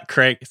all, it's not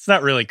Craig. It's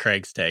not really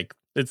Craig's take.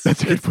 He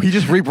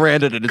just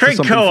rebranded it. Craig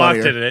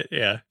co-opted it.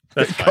 Yeah,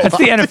 that's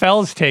the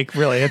NFL's take,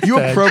 really. You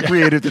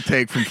appropriated the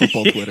take from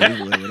football Twitter.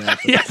 Really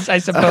yes, I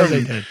suppose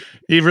I did.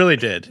 He really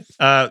did.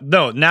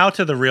 No, now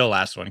to the real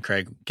last one,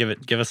 Craig. Give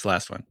us the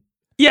last one.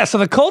 Yeah, so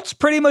the Colts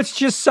pretty much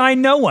just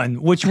signed no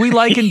one, which we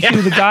liken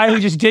to the guy who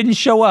just didn't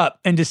show up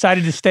and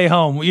decided to stay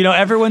home. You know,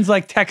 everyone's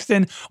like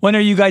texting, when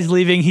are you guys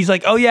leaving? He's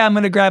like, oh yeah, I'm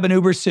going to grab an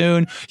Uber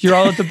soon. You're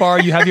all at the bar.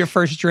 You have your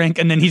first drink.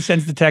 And then he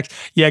sends the text,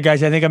 yeah,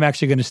 guys, I think I'm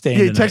actually going to stay in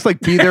he texts like,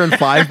 be there in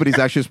 5, but he's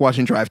actually just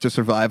watching Drive to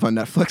Survive on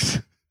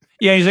Netflix.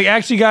 Yeah, he's like,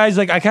 actually, guys,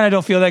 like I kind of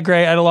don't feel that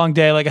great. I had a long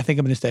day. Like, I think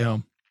I'm going to stay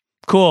home.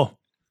 Cool.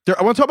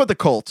 I want to talk about the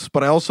Colts,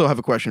 but I also have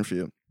a question for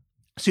you.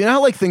 So you know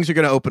how like things are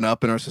going to open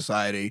up in our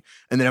society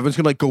and then everyone's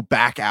going to like go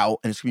back out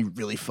and it's going to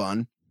be really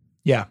fun?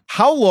 Yeah.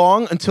 How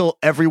long until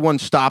everyone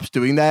stops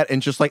doing that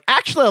and just like,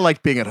 actually, I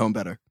like being at home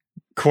better?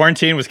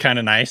 Quarantine was kind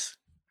of nice.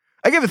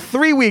 I give it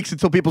 3 weeks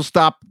until people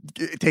stop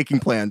taking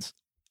plans.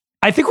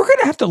 I think we're going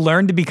to have to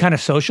learn to be kind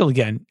of social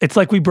again. It's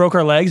like we broke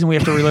our legs and we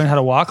have to relearn how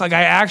to walk. Like,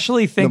 I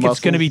actually think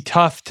it's going to be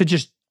tough to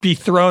just be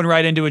thrown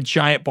right into a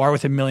giant bar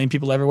with a million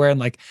people everywhere and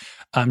like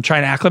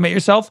trying to acclimate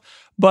yourself.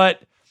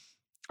 But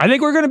I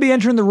think we're going to be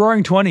entering the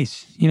Roaring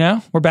 20s. You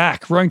know, we're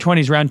back. Roaring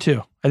 20s round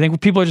 2. I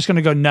think people are just going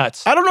to go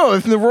nuts. I don't know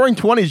if in the Roaring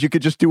 20s you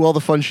could just do all the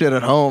fun shit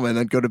at home and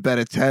then go to bed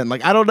at 10.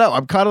 Like, I don't know.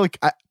 I'm kind of like,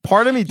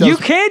 part of me does. You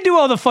can do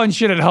all the fun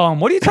shit at home.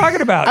 What are you talking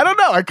about? I don't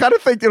know. I kind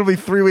of think it'll be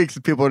 3 weeks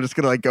and people are just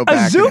going to like go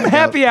back. A Zoom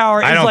happy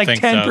hour I is don't like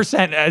think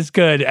 10% as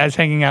good as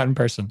hanging out in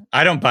person.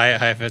 I don't buy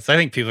it, Heifetz. I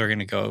think people are going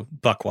to go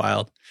buck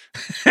wild.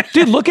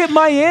 Dude, look at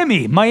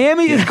Miami.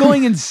 Miami is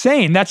going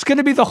insane. That's going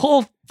to be the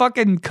whole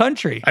fucking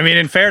country. I mean,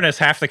 in fairness,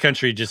 half the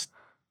country just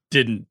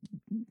didn't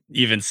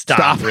even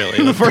stop really.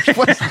 in the first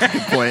place. That's a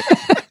good point.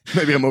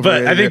 Maybe I'm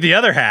overrated. But I think the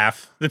other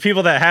half, the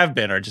people that have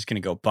been, are just going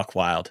to go buck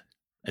wild.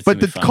 But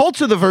the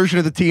Colts are the version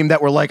of the team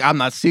that were like, I'm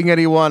not seeing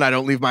anyone. I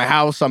don't leave my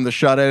house. I'm the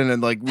shut-in.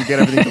 And like, we get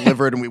everything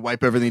delivered and we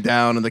wipe everything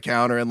down on the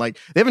counter. And like,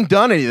 they haven't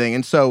done anything.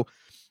 And so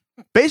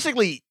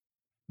basically,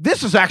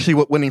 this is actually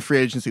what winning free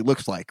agency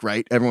looks like,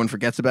 right? Everyone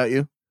forgets about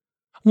you.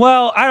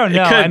 Well, I don't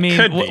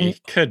know.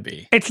 Could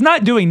be. It's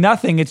not doing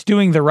nothing. It's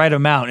doing the right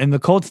amount. And the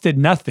Colts did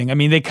nothing. I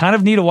mean, they kind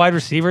of need a wide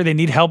receiver. They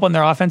need help on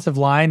their offensive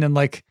line. And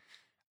like,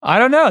 I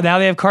don't know. Now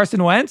they have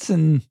Carson Wentz.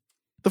 And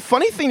the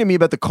funny thing to me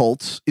about the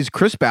Colts is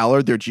Chris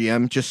Ballard, their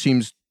GM, just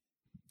seems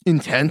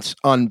intent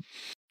on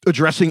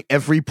addressing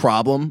every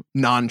problem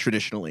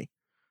non-traditionally.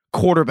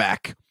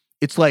 Quarterback.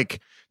 It's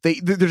like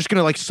they're just going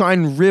to like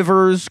sign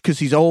Rivers because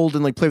he's old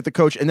and like play with the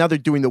coach. And now they're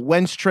doing the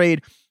Wentz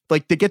trade.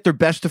 Like they get their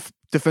best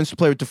defensive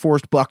player,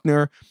 DeForest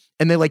Buckner,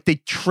 and they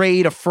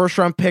trade a first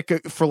round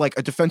pick for like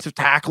a defensive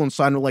tackle and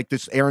sign with like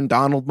this Aaron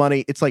Donald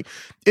money. It's like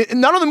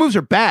none of the moves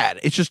are bad.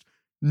 It's just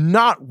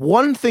not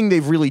one thing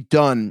they've really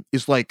done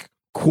is like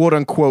quote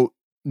unquote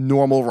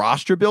normal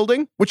roster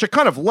building, which I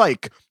kind of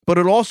like, but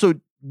it also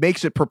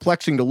makes it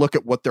perplexing to look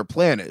at what their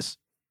plan is.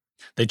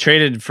 They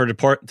traded for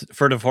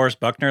DeForest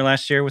Buckner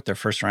last year with their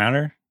first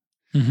rounder.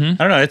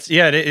 mm-hmm. I don't know.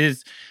 It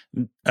is.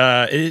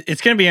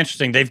 It's going to be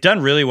interesting. They've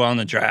done really well in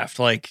the draft.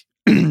 Like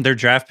their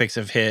draft picks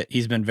have hit.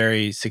 He's been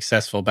very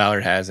successful.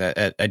 Ballard has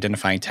at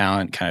identifying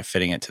talent, kind of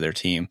fitting it to their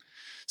team.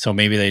 So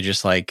maybe they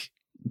just like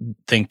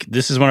think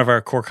this is one of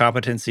our core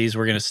competencies.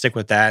 We're going to stick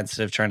with that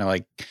instead of trying to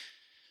like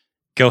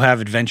go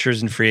have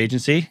adventures in free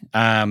agency.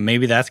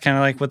 Maybe that's kind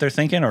of like what they're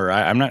thinking, or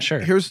I'm not sure.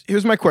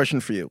 Here's my question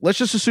for you. Let's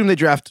just assume they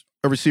draft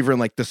a receiver in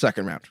like the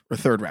second round or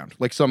third round,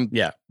 like some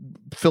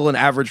fill an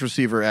average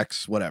receiver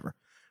X whatever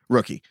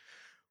rookie.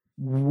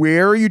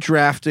 Where are you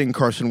drafting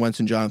Carson Wentz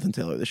and Jonathan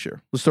Taylor this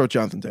year? Let's start with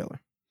Jonathan Taylor.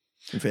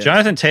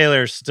 Jonathan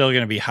Taylor is still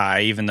going to be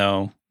high, even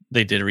though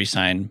they did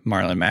re-sign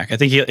Marlon Mack. I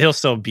think he'll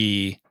still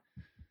be,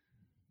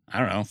 I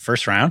don't know,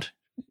 first round,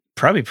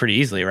 probably pretty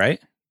easily,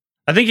 right?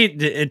 I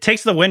think it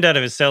takes the wind out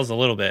of his sails a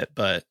little bit,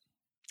 but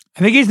I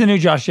think he's the new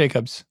Josh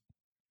Jacobs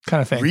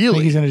kind of thing. Really? I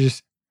think he's going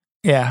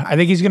to I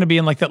think he's going to be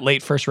in like that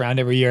late first round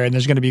every year. And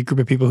there's going to be a group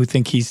of people who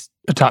think he's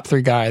a top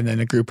 3 guy and then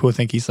a group who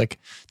think he's like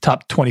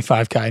top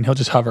 25 guy and he'll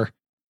just hover.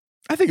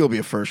 I think it'll be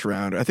a first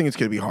round. I think it's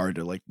going to be hard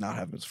to like not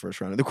have him as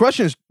first round. The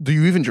question is, do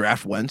you even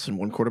draft Wentz in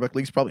one quarterback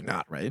leagues? Probably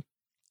not, right?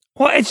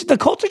 Well, it's the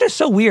Colts are just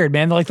so weird,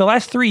 man. Like the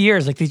last 3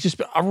 years, like they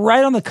just are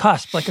right on the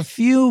cusp, like a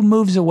few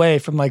moves away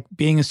from like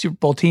being a Super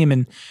Bowl team.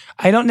 And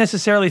I don't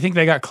necessarily think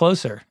they got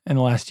closer in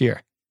the last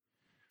year.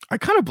 I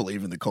kind of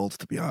believe in the Colts,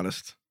 to be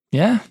honest.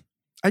 Yeah,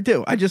 I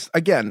do. I just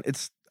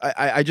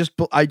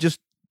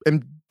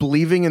am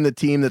believing in the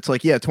team that's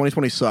like, yeah,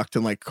 2020 sucked,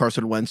 and like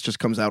Carson Wentz just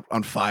comes out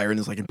on fire and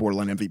is like a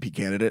borderline MVP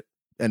candidate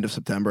end of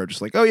September.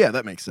 Just like, oh yeah,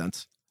 that makes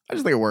sense. I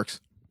just think it works.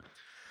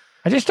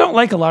 I just don't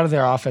like a lot of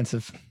their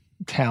offensive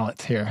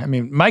talent here. I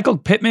mean, Michael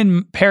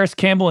Pittman, Paris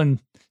Campbell, and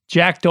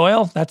Jack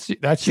Doyle. That's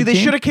See, they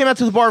should have came out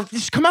to the bar.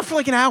 Just come out for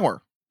like an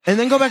hour and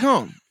then go back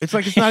home. It's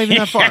like it's not even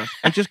that far.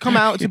 Like just come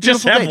out. It's a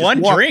just beautiful have day.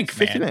 one walk drink,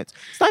 50 man. minutes.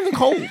 It's not even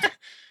cold.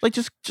 Like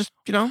just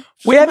we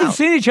we haven't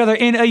seen each other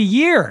in a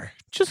year.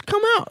 Just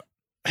come out.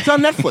 It's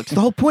on Netflix.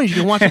 The whole point is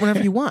you can watch it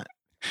whenever you want.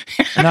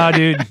 Nah,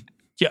 dude.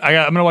 Yeah,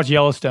 I'm gonna watch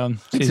Yellowstone.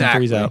 Season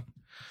 3's out.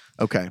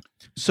 Okay.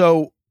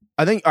 So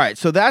I think all right.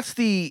 So that's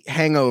the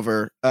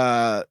Hangover.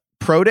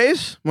 Pro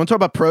days. Want to talk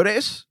about pro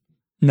days?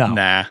 No.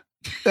 Nah.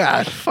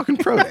 Fucking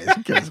pro days.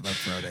 Who cares about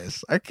pro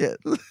days? I can't.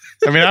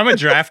 I mean, I'm a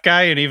draft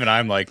guy, and even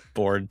I'm like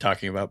bored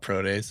talking about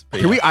pro days. But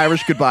Can we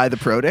Irish goodbye the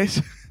pro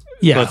days?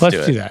 Yeah, let's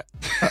do that.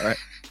 All right.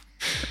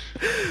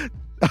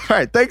 All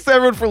right. Thanks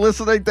everyone for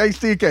listening. Thanks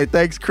TK.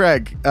 Thanks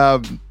Craig.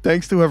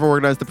 Thanks to whoever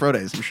organized the pro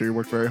days. I'm sure you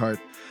worked very hard.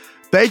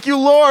 Thank you,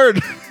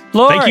 Lord.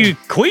 Thank you,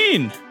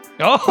 Queen.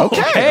 Oh,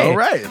 okay. All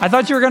right. I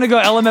thought you were gonna go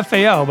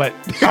LMFAO, but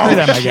screw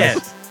them, I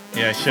guess.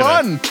 Yeah, I should.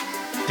 Fun.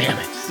 Damn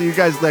it. See you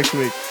guys next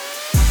week.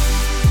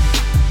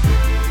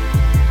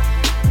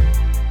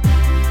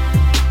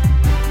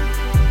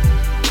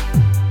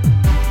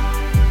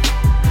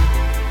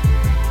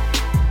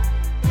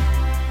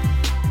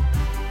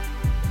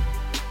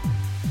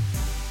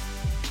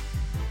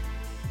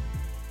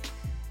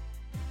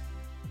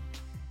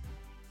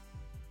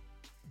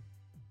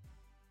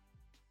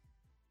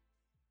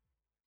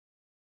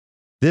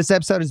 This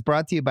episode is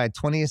brought to you by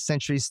 20th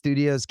Century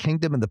Studios'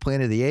 Kingdom of the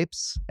Planet of the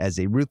Apes. As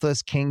a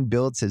ruthless king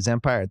builds his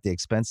empire at the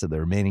expense of the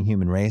remaining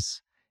human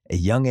race, a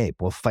young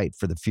ape will fight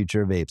for the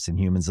future of apes and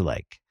humans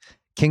alike.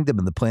 Kingdom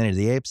of the Planet of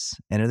the Apes.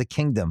 Enter the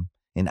kingdom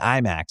in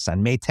IMAX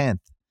on May 10th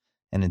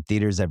and in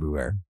theaters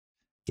everywhere.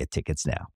 Get tickets now.